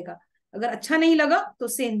हो जाएगा. अगर अच्छा नहीं लगा तो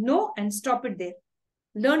say no and stop it there.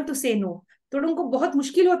 Learn to say no. तो उनको बहुत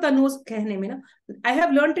मुश्किल होता नो कहने में ना. I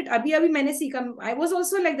have learned it. अभी मैंने सीखा. I was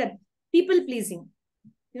also like that. People pleasing.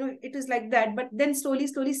 It is like that. But then slowly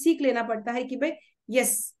सीख लेना पड़ता है कि भाई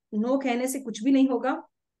yes, no कहने से कुछ भी नहीं होगा.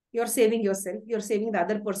 You're saving yourself. You're saving the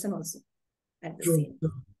other person also at the True, same.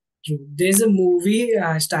 true. There's a movie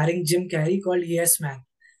starring Jim Carrey called Yes Man.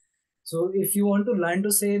 So if you want to learn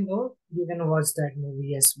to say no, you can watch that movie,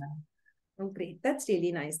 Yes Man. Oh, great. That's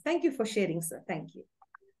really nice. Thank you for sharing, sir. Thank you.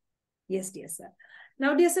 Yes, dear sir.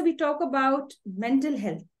 Now, dear sir, we talk about mental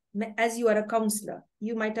health. As you are a counselor,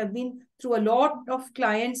 you might have been through a lot of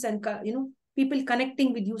clients and, people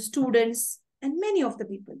connecting with you, students, and many of the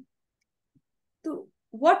people. So,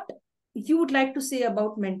 what you would like to say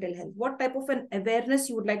about mental health? What type of an awareness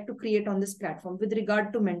you would like to create on this platform with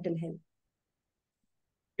regard to mental health?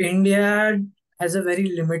 India has a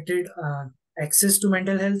very limited access to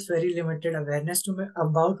mental health, very limited awareness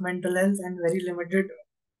about mental health, and very limited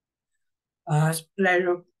uh,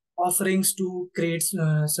 offerings to create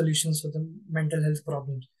solutions for the mental health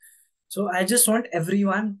problems. So I just want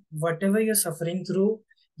everyone, whatever you're suffering through,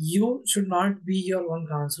 you should not be your own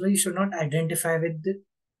counselor. You should not identify with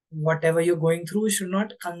whatever you're going through. You should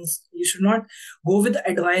not go with the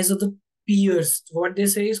advice of the peers. What they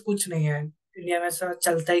say is कुछ नहीं है. India में ऐसा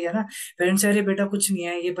चलता ही है ना. Parents अरे बेटा कुछ नहीं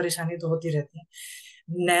है, ये परेशानी तो होती रहती है.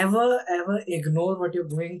 Never ever ignore what you're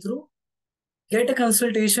going through. Get a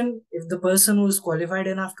consultation. If the person who is qualified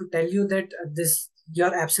enough to tell you that this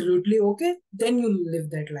you're absolutely okay, then you live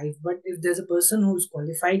that life. But if there's a person who's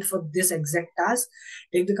qualified for this exact task,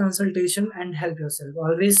 take the consultation and help yourself.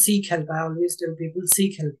 Always seek help. I always tell people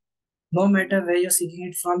seek help, no matter where you're seeking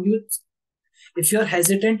it from. You, if you're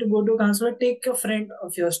hesitant to go to a counselor, take a friend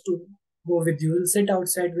of yours to go with you. He'll sit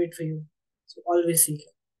outside, wait for you. So always seek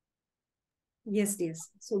help. Yes, yes.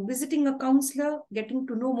 So visiting a counselor, getting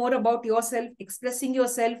to know more about yourself, expressing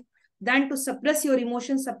yourself, than to suppress your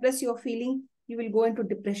emotions, suppress your feeling, you will go into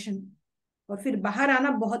depression. और फिर बाहर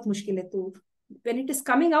आना बहुत मुश्किल है. तो when it is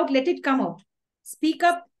coming out, let it come out. Speak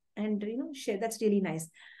up and share. That's really nice.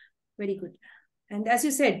 Very good. And as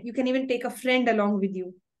you said, you can even take a friend along with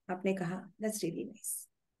you. आपने कहा, that's really nice.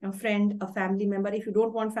 A friend, a family member. If you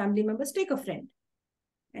don't want family members, take a friend.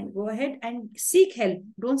 And go ahead and seek help.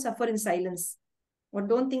 Don't suffer in silence. Or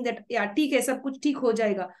don't think that यार ठीक है सब कुछ ठीक हो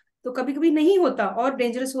जाएगा. तो कभी कभी नहीं होता और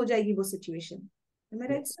dangerous हो जाएगी वो situation. Am I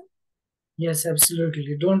right, sir? Yes,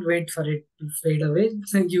 absolutely. Don't wait for it to fade away.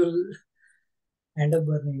 You'll end up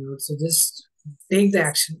burning out. So just take the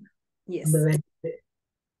action. Yes.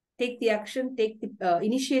 Take the action, take the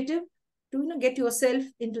initiative to get yourself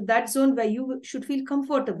into that zone where you should feel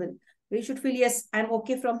comfortable. Where you should feel, yes, I'm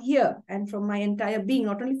okay from here and from my entire being,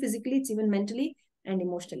 not only physically, it's even mentally and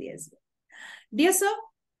emotionally as well. Dear sir,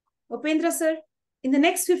 Upendra sir, in the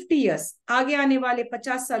next 50 years, आगे आने वाले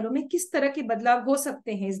 50 सालों में किस तरह के बदलाव हो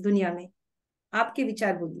सकते हैं इस दुनिया में? आपके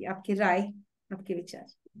विचार बोलिए, आपकी राय, आपके विचार.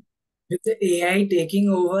 With the AI taking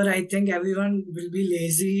over, I think everyone will be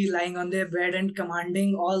lazy, lying on their bed and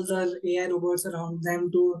commanding all the AI robots around them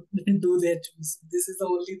to do their jobs. This is the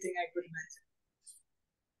only thing I could imagine.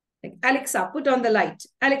 Like, Alexa, put on the light.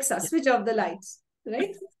 Alexa, switch off the lights.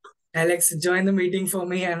 Right? Alex, join the meeting for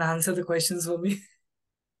me and answer the questions for me.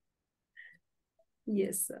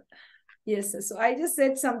 Yes, sir. Yes, sir. So I just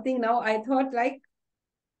said something now. I thought like,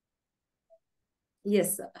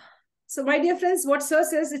 yes, sir. So my dear friends, what sir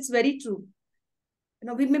says, it's very true.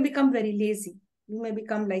 We may become very lazy. We may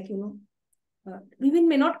become like, we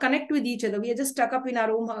may not connect with each other. We are just stuck up in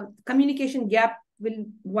our own communication gap will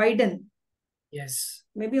widen. Yes.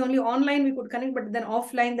 Maybe only online we could connect, but then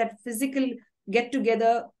offline, that physical get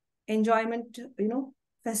together, enjoyment,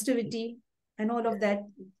 festivity and all of that,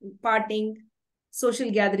 partying,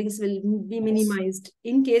 social gatherings will be minimized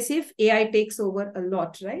in case if AI takes over a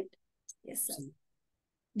lot, right? Yes, sir.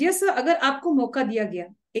 Dear sir, अगर आपको मौका दिया गया,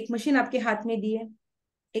 एक machine आपके हाथ में दी है,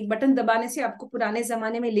 एक बटन दबाने से आपको पुराने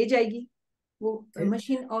जमाने में ले जाएगी वो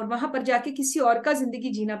मशीन और वहां पर जाके किसी और का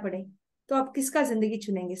जिंदगी जीना पड़े, तो आप किसका जिंदगी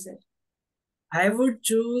चुनेंगे sir? I would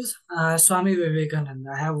choose Swami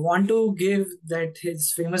Vivekananda. I want to give that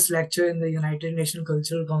his famous lecture in the United Nations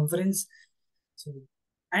Cultural Conference. So,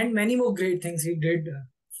 and many more great things he did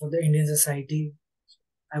for the Indian society.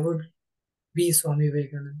 I would be Swami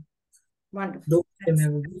Vivekananda. Wonderful. Though I can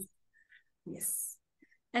never be. Yes.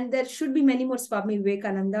 And there should be many more Swami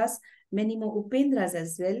Vivekanandas, many more Upendras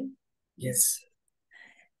as well. Yes.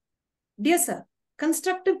 Dear sir,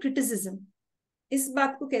 constructive criticism. इस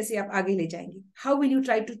बात को कैसे आप आगे ले जाएंगे? How will you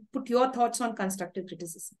try to put your thoughts on constructive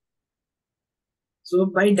criticism? So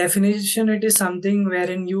by definition, it is something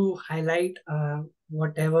wherein you highlight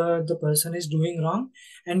whatever the person is doing wrong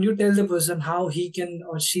and you tell the person how he can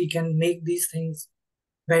or she can make these things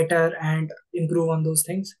better and improve on those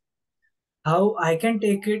things. How I can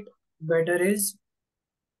take it better is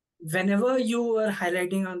whenever you are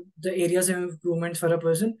highlighting on the areas of improvement for a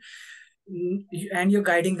person, and you're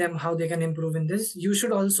guiding them how they can improve in this, you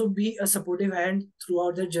should also be a supportive hand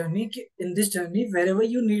throughout the journey. In this journey, wherever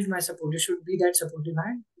you need my support, you should be that supportive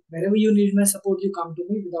hand. Wherever you need my support, you come to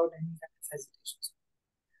me without any kind of hesitations.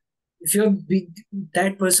 If you're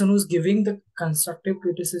that person who's giving the constructive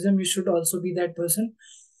criticism, you should also be that person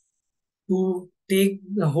to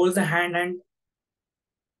hold the hand and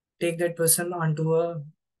take that person onto a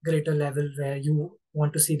greater level where you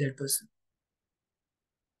want to see that person.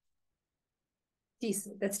 Yes,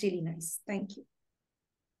 sir. That's really nice. Thank you.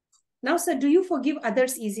 Now, sir, do you forgive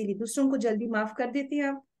others easily? दूसरों को जल्दी माफ कर देते हैं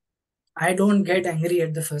आप? I don't get angry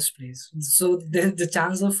at the first place, so the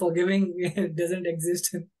chance of forgiving doesn't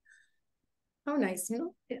exist. How nice, you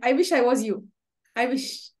know. I wish I was you. I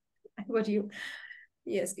wish I were you.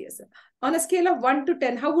 Yes, dear sir. On a scale of 1 to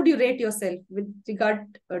 10, how would you rate yourself with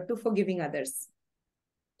regard to forgiving others?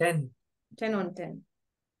 10. 10 on 10.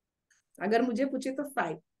 अगर मुझे पूछे तो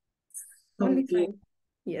 5. Only Okay. 5.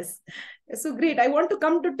 Yes. So great. I want to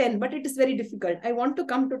come to 10, but it is very difficult. I want to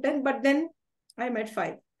come to 10, but then I'm at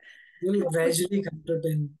 5. You'll gradually come to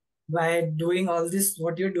 10 by doing all this,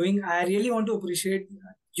 what you're doing. I really want to appreciate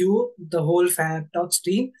you, the whole Fabtalks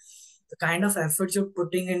team, the kind of efforts you're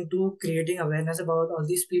putting into creating awareness about all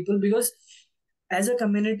these people, because as a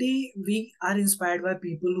community, we are inspired by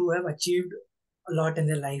people who have achieved a lot in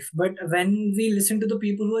their life. But when we listen to the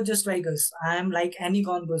people who are just like us, I am like any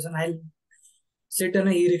con person. I'll sit in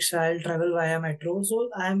a e-rickshaw, I'll travel via metro. So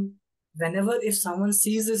whenever if someone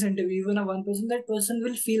sees this interview, even a one person, that person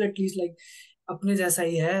will feel at least like अपने जैसा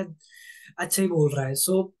ही है, अच्छा ही बोल रहा है.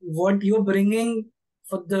 So what you're bringing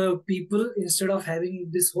for the people, instead of having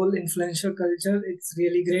this whole influencer culture, it's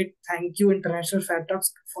really great. Thank you, International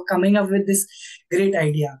Fabtalks, for coming up with this great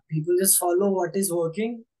idea. People just follow what is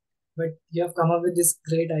working, but you have come up with this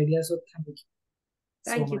great idea. So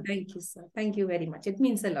thank you. Thank you, sir. Thank you very much. It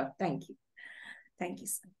means a lot. Thank you. Thank you,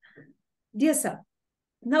 sir. Dear sir,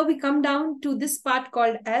 now we come down to this part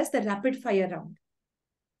called as the rapid fire round.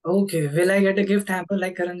 Okay, will I get a gift hamper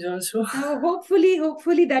like Karan also?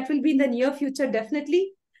 Hopefully that will be in the near future.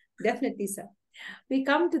 Definitely, sir. We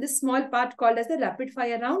come to this small part called as the rapid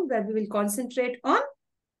fire round, where we will concentrate on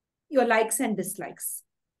your likes and dislikes.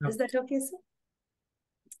 Okay. Is that okay, sir?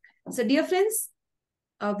 So, dear friends,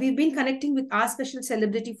 we've been connecting with our special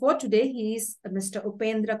celebrity for today. He is Mr.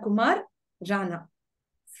 Upendra Kumar Rana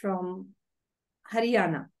from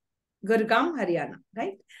Haryana, Gurugram, Haryana,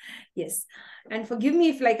 right? Yes. And forgive me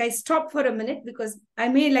if I stop for a minute, because I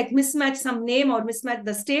may mismatch some name or mismatch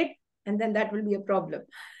the state, and then that will be a problem.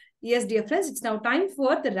 Yes, dear friends, it's now time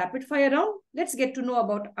for the rapid fire round. Let's get to know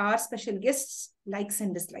about our special guests' likes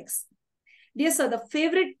and dislikes. Dear sir, the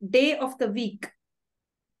favorite day of the week?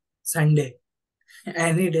 Sunday.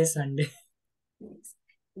 Any day Sunday.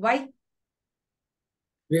 Why?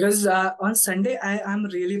 Because on Sunday, I'm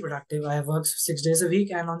really productive. I work 6 days a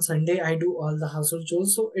week, and on Sunday, I do all the household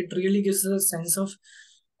chores. So it really gives a sense of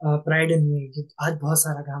pride in me. आज बहुत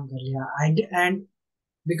सारा काम कर लिया. And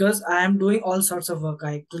because I am doing all sorts of work,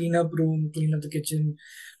 I clean up room, clean up the kitchen,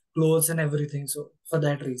 clothes and everything. So for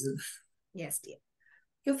that reason. Yes, dear.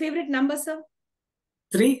 Your favorite number, sir?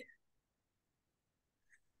 3.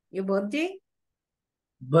 Your birthday?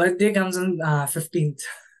 Birthday comes on 15th.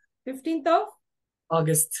 15th of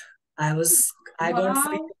August. I got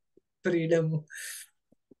freedom.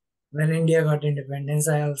 When India got independence,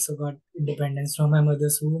 I also got independence from my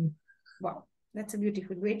mother's womb. Wow, that's a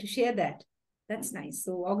beautiful way to share that. That's nice.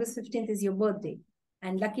 So August 15th is your birthday.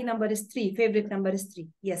 And lucky number is 3. Favorite number is 3.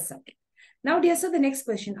 Yes, sir. Now, dear sir, the next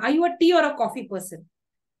question. Are you a tea or a coffee person?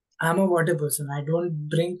 I'm a water person. I don't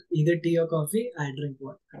drink either tea or coffee. I drink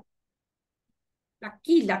water.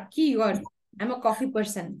 Lucky you are. I'm a coffee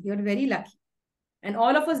person. You're very lucky. And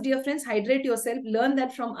all of us, dear friends, hydrate yourself. Learn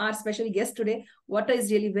that from our special guest today. Water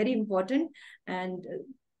is really very important. And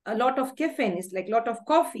a lot of caffeine is like a lot of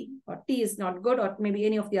coffee, or tea is not good, or maybe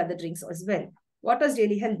any of the other drinks as well. Water is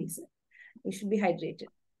really healthy, sir. You should be hydrated.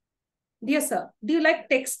 Dear sir, do you like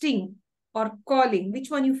texting or calling?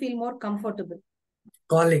 Which one you feel more comfortable?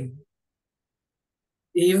 Calling.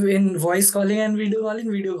 Even voice calling and video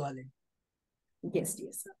calling. Yes,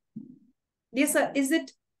 dear sir. Dear sir, is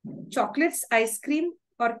it chocolates, ice cream,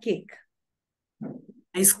 or cake?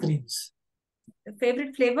 Ice creams. The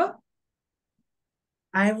favorite flavor?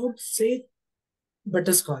 I would say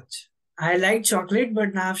butterscotch. I like chocolate,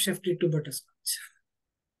 but now I've shifted to butterscotch.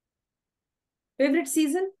 Favorite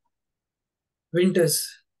season? Winters.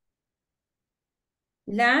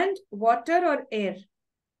 Land, water, or air?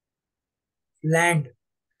 Land.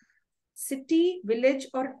 City, village,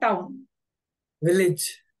 or town?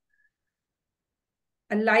 Village.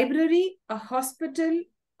 A library, a hospital,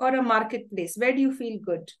 or a marketplace? Where do you feel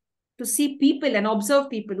good? To see people and observe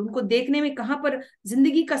people. उनको देखने में कहाँ पर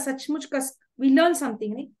जिंदगी का सचमुच का we learn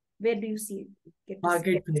something, नहीं? Where do you see it? Get to see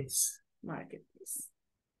it? Marketplace. Marketplace.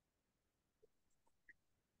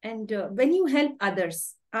 And when you help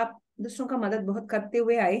others, आप दूसरों का मदद बहुत करते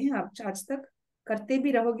हुए आए हैं आप आज तक, करते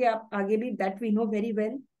भी रहोगे आप आगे भी, that we know very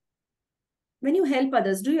well. When you help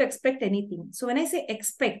others, do you expect anything? So when I say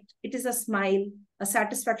expect, it is a smile, a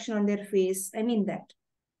satisfaction on their face. I mean that.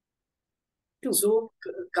 Too. So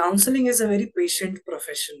counseling is a very patient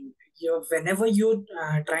profession. Whenever you're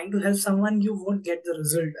trying to help someone, you won't get the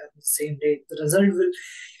result at the same day. The result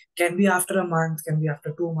can be after a month, can be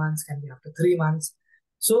after 2 months, can be after 3 months.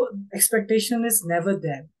 So expectation is never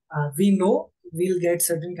there. We know we'll get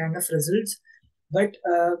certain kind of results, but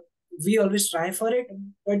we always try for it.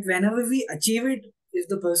 But whenever we achieve it, if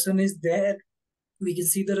the person is there, we can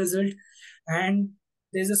see the result, and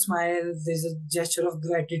there's a smile, there's a gesture of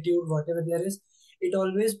gratitude, whatever there is. It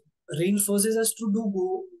always reinforces us to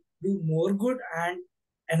do more good and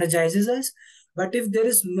energizes us. But if there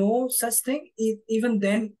is no such thing, even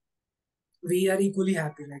then we are equally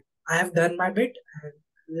happy. Like, I have done my bit, and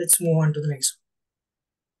let's move on to the next one.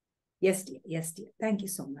 Yes, dear. Yes, dear. Thank you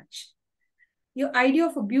so much. Your idea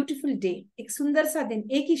of a beautiful day. एक सुंदर सा दिन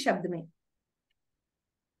एक ही शब्द में.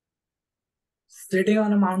 Sitting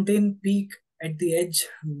on a mountain peak at the edge,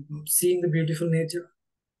 seeing the beautiful nature.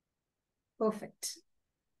 Perfect.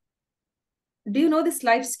 Do you know this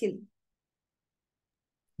life skill?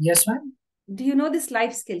 Yes, ma'am. Do you know this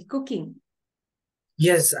life skill? Cooking.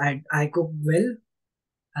 Yes, I cook well.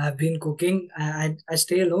 I've been cooking. I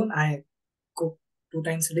stay alone. I cook 2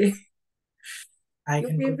 times a day.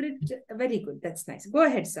 Your favorite? Very good. That's nice. Go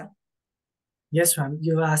ahead, sir. Yes, ma'am.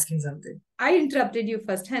 You were asking something. I interrupted you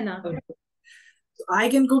first, Hannah. Okay. So I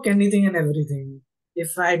can cook anything and everything.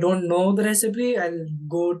 If I don't know the recipe, I'll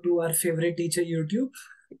go to our favorite teacher, YouTube.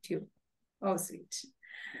 YouTube. Oh, sweet.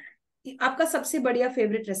 आपका सबसे बढ़िया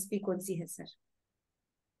favourite recipe कौन सी है sir?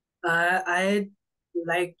 I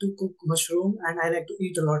like to cook mushroom, and I like to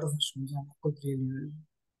eat a lot of mushrooms, and I cook really well.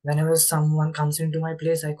 Whenever someone comes into my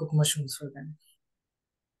place, I cook mushrooms for them.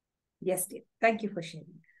 Yes, dear. Thank you for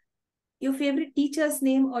sharing. Your favorite teacher's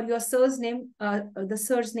name or your sir's name, the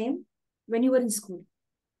sir's name, when you were in school?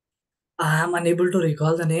 I am unable to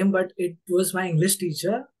recall the name, but it was my English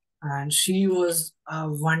teacher, and she was a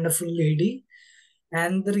wonderful lady.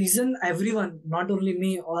 And the reason everyone, not only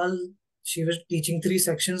me, she was teaching 3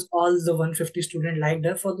 sections, all the 150 students liked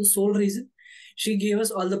her for the sole reason she gave us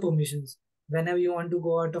all the permissions. Whenever you want to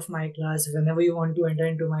go out of my class, whenever you want to enter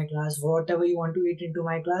into my class, whatever you want to eat into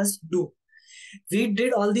my class, do. We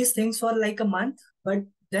did all these things for like a month, but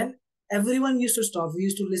then everyone used to stop. We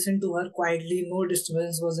used to listen to her quietly. No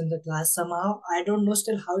disturbance was in the class. Somehow, I don't know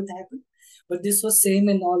still how it happened, but this was same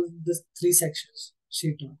in all the 3 sections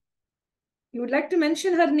she taught. You would like to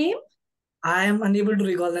mention her name? I am unable to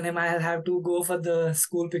recall the name. I'll have to go for the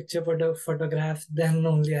school picture photograph. Then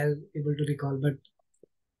only I'll able to recall. But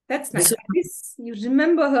that's nice. At least you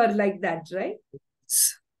remember her like that, right?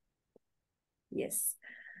 Yes.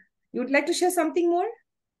 You would like to share something more?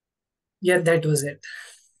 Yeah, that was it.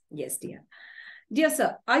 Yes, dear. Dear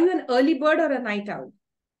sir, are you an early bird or a night owl?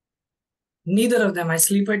 Neither of them. I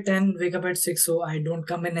sleep at 10, wake up at 6, so I don't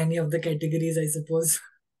come in any of the categories, I suppose.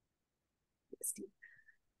 Yes, dear.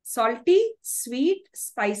 Salty, sweet,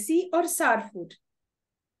 spicy, or sour food?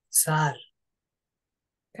 Sour.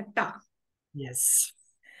 Khatta. Yes.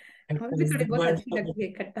 Yes.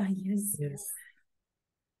 Yes.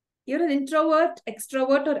 You're an introvert,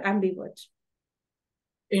 extrovert, or ambivert?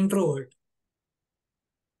 Introvert.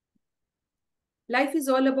 Life is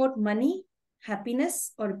all about money,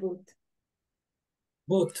 happiness, or both?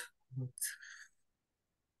 Both.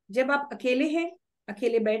 जब आप अकेले हैं,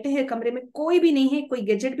 अकेले बैठे हैं कमरे में, कोई भी नहीं है, कोई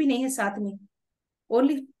गैजेट भी नहीं है साथ में,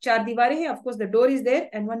 only 4 दीवारें हैं, of course the door is there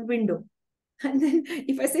and one window. And then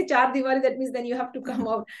if I say 4 दीवारें, that means then you have to come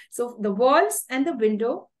out. So the walls and the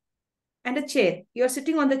window and a chair. You're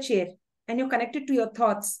sitting on the chair and you're connected to your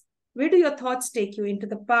thoughts. Where do your thoughts take you? Into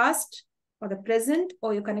the past or the present,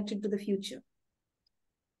 or you're connected to the future?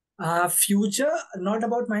 Future, not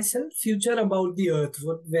about myself. Future about the earth.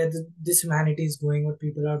 Where this humanity is going, what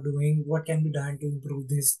people are doing, what can be done to improve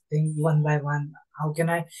this thing one by one. How can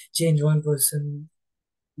I change one person?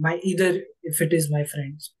 Either if it is my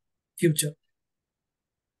friends. Future.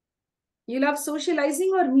 You love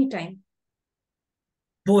socializing or me time?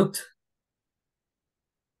 Both.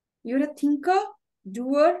 You're a thinker,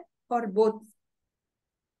 doer, or both?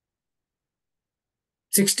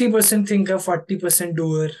 60% thinker, 40%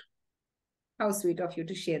 doer. How sweet of you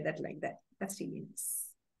to share that like that. That's really nice.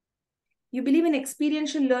 You believe in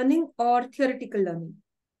experiential learning or theoretical learning?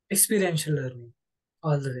 Experiential learning,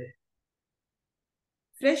 all the way.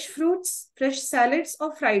 Fresh fruits, fresh salads,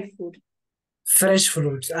 or fried food? Fresh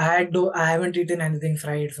fruits. I haven't eaten anything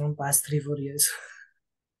fried from past 3-4 years.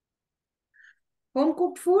 Home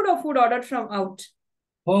cooked food or food ordered from out?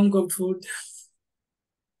 Home cooked food.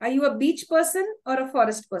 Are you a beach person or a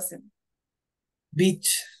forest person?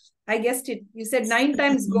 Beach. I guessed it. You said 9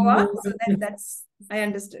 times Goa, so then I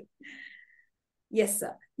understood. Yes,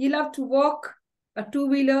 sir. You love to walk, a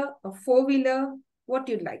two-wheeler, a four-wheeler. What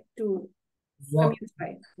you'd like to Walk. commute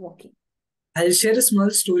by walking? I'll share a small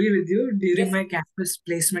story with you. During Yes. my campus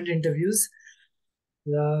placement interviews,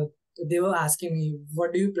 they were asking me,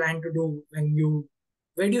 what do you plan to do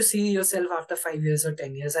where do you see yourself after 5 years or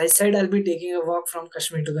 10 years? I said I'll be taking a walk from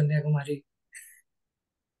Kashmir to Kanyakumari.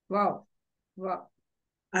 Wow. Wow.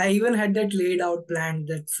 I even had that laid out plan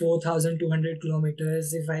that 4,200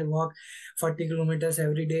 kilometers. If I walk 40 kilometers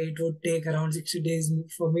every day, it would take around 60 days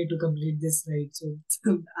for me to complete this ride. So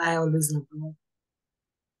I always love to walk.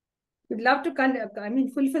 You'd love to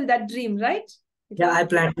fulfill that dream, right? Yeah, I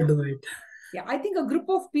plan to do it. Yeah, I think a group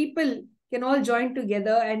of people can all join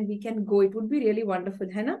together and we can go. It would be really wonderful,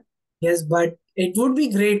 Hannah. Yes, but it would be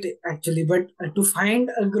great actually. But to find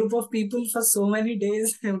a group of people for so many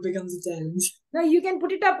days becomes a challenge. Now you can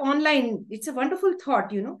put it up online. It's a wonderful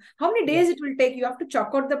thought, How many days it will take? You have to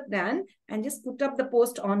chalk out the plan and just put up the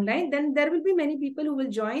post online. Then there will be many people who will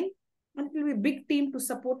join and it will be a big team to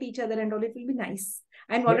support each other and all. It will be nice.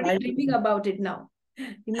 I'm already dreaming about it now.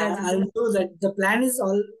 I'll do that. The plan is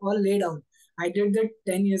all laid out. I did that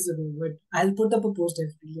 10 years ago, but I'll put up a post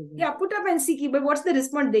every day. Yeah, put up and see, but what's the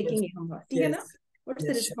response they can Yes. What's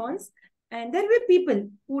the response? And there will be people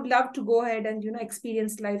who would love to go ahead and,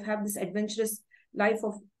 experience life, have this adventurous life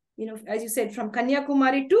of, as you said, from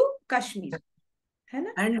Kanyakumari to Kashmir.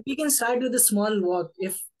 And we can start with a small walk.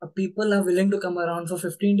 If people are willing to come around for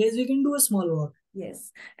 15 days, we can do a small walk.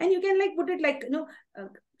 Yes. And you can put it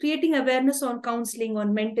creating awareness on counseling,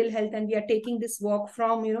 on mental health. And we are taking this walk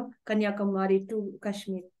from, Kanyakumari to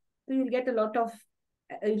Kashmir. So you'll get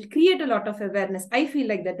you'll create a lot of awareness. I feel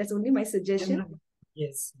like that. That's only my suggestion.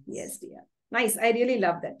 Yes. Yes, dear. Nice. I really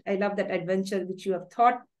love that. I love that adventure which you have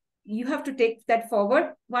thought. You have to take that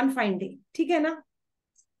forward one fine day. ठीक है ना?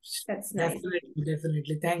 That's nice.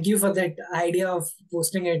 Definitely. Thank you for that idea of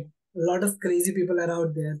posting it. A lot of crazy people are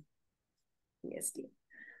out there. Yes, dear.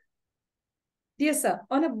 Dear sir,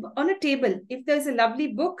 on a table, if there is a lovely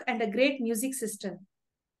book and a great music system,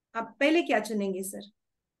 आप पहले क्या चुनेंगे, sir?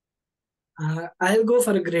 I'll go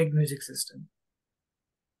for a great music system.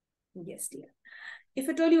 Yes, dear. If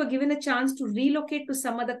at all you were given a chance to relocate to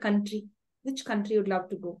some other country, which country would love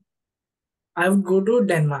to go? I would go to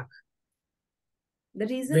Denmark. The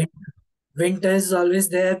reason? Winter is always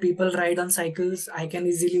there. People ride on cycles. I can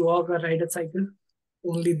easily walk or ride a cycle.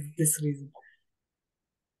 Only this reason.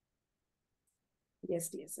 Yes,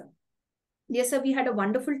 dear sir. Yes, sir, we had a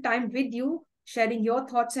wonderful time with you, sharing your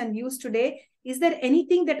thoughts and views today. Is there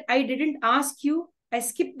anything that I didn't ask you? I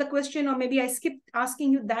skipped the question, or maybe I skipped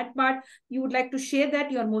asking you that part. You would like to share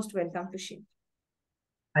that? You are most welcome to share.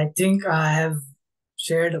 I think I have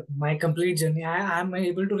shared my complete journey. I'm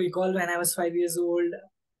able to recall when I was 5 years old,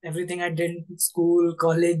 everything I did in school,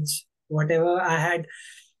 college, whatever I had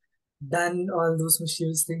done, all those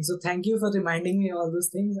mischievous things. So thank you for reminding me all those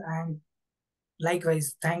things. And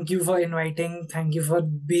likewise, thank you for inviting. Thank you for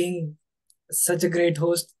being such a great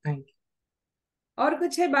host. Thank you. और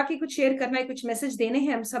कुछ है बाकी कुछ share करना है कुछ message देने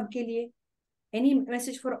हैं हम सब के लिए any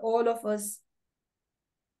message for all of us?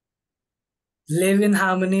 Live in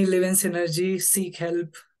harmony, live in synergy, seek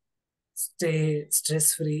help, stay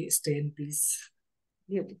stress free, stay in peace.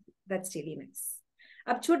 Beautiful. That's really nice.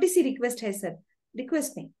 अब छोटी सी रिक्वेस्ट है सर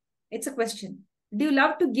रिक्वेस्ट नहीं it's a question. Do you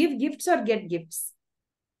love to give gifts or get gifts?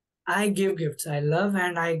 I give gifts. I love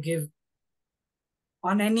and I give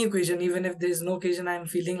on any occasion. Even if there's no occasion I'm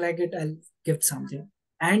feeling like it, I'll gift something.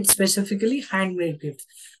 And specifically handmade gifts.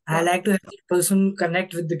 Wow. I like to have the person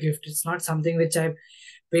connect with the gift. It's not something which I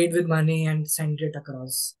paid with money and sent it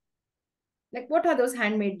across. Like what are those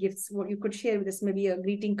handmade gifts? What you could share with us? Maybe a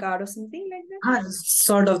greeting card or something like that?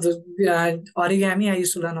 Sort of the origami. I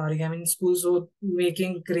used to learn origami in school. So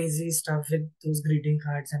making crazy stuff with those greeting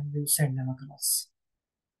cards and we'll send them across.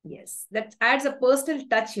 Yes, that adds a personal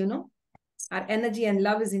touch, Our energy and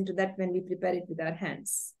love is into that when we prepare it with our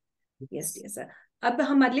hands. Yes, dear sir. अब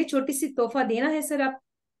हमारे लिए छोटी सी तोहफा देना है sir आप.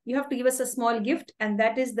 You have to give us a small gift and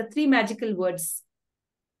that is the 3 magical words.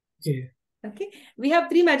 Okay. We have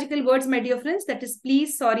 3 magical words, my dear friends. That is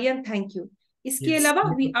please, sorry and thank you. इसके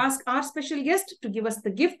अलावा we ask our special guest to give us the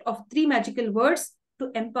gift of 3 magical words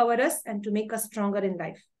to empower us and to make us stronger in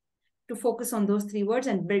life. To focus on those 3 words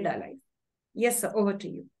and build our life. Yes, sir. Over to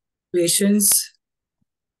you. Patience,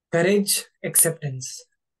 courage, acceptance.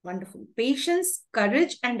 Wonderful. Patience,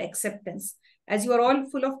 courage, and acceptance. As you are all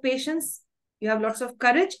full of patience, you have lots of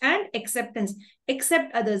courage and acceptance.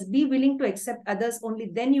 Accept others. Be willing to accept others.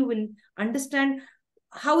 Only then you will understand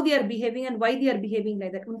how they are behaving and why they are behaving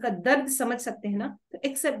like that. Unka dard samajh sakte hain na? So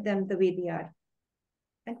accept them the way they are.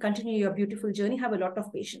 And continue your beautiful journey. Have a lot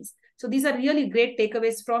of patience. So these are really great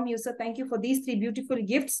takeaways from you, sir. Thank you for these 3 beautiful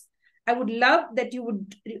gifts. I would love that you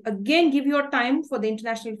would again give your time for the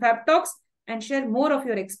International Fab Talks and share more of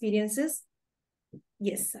your experiences.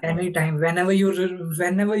 Yes, sir. Anytime, whenever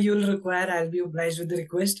you'll require, I'll be obliged with the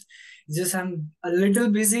request. Just I'm a little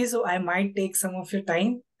busy, so I might take some of your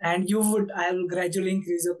time, and I will gradually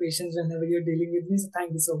increase your patience whenever you're dealing with me. So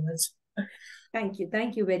thank you so much. Thank you.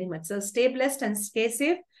 Thank you very much, sir. Stay blessed and stay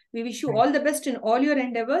safe. We wish you all the best in all your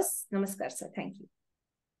endeavors. Namaskar, sir. Thank you.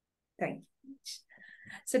 Thank you.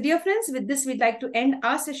 So, dear friends, with this, we'd like to end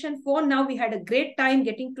our session for now. We had a great time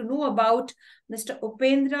getting to know about Mr.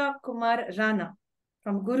 Upendra Kumar Rana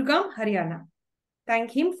from Gurugram, Haryana.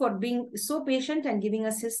 Thank him for being so patient and giving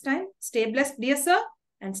us his time. Stay blessed, dear sir,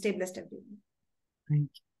 and stay blessed, everyone. Thank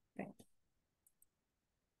you. Thank you.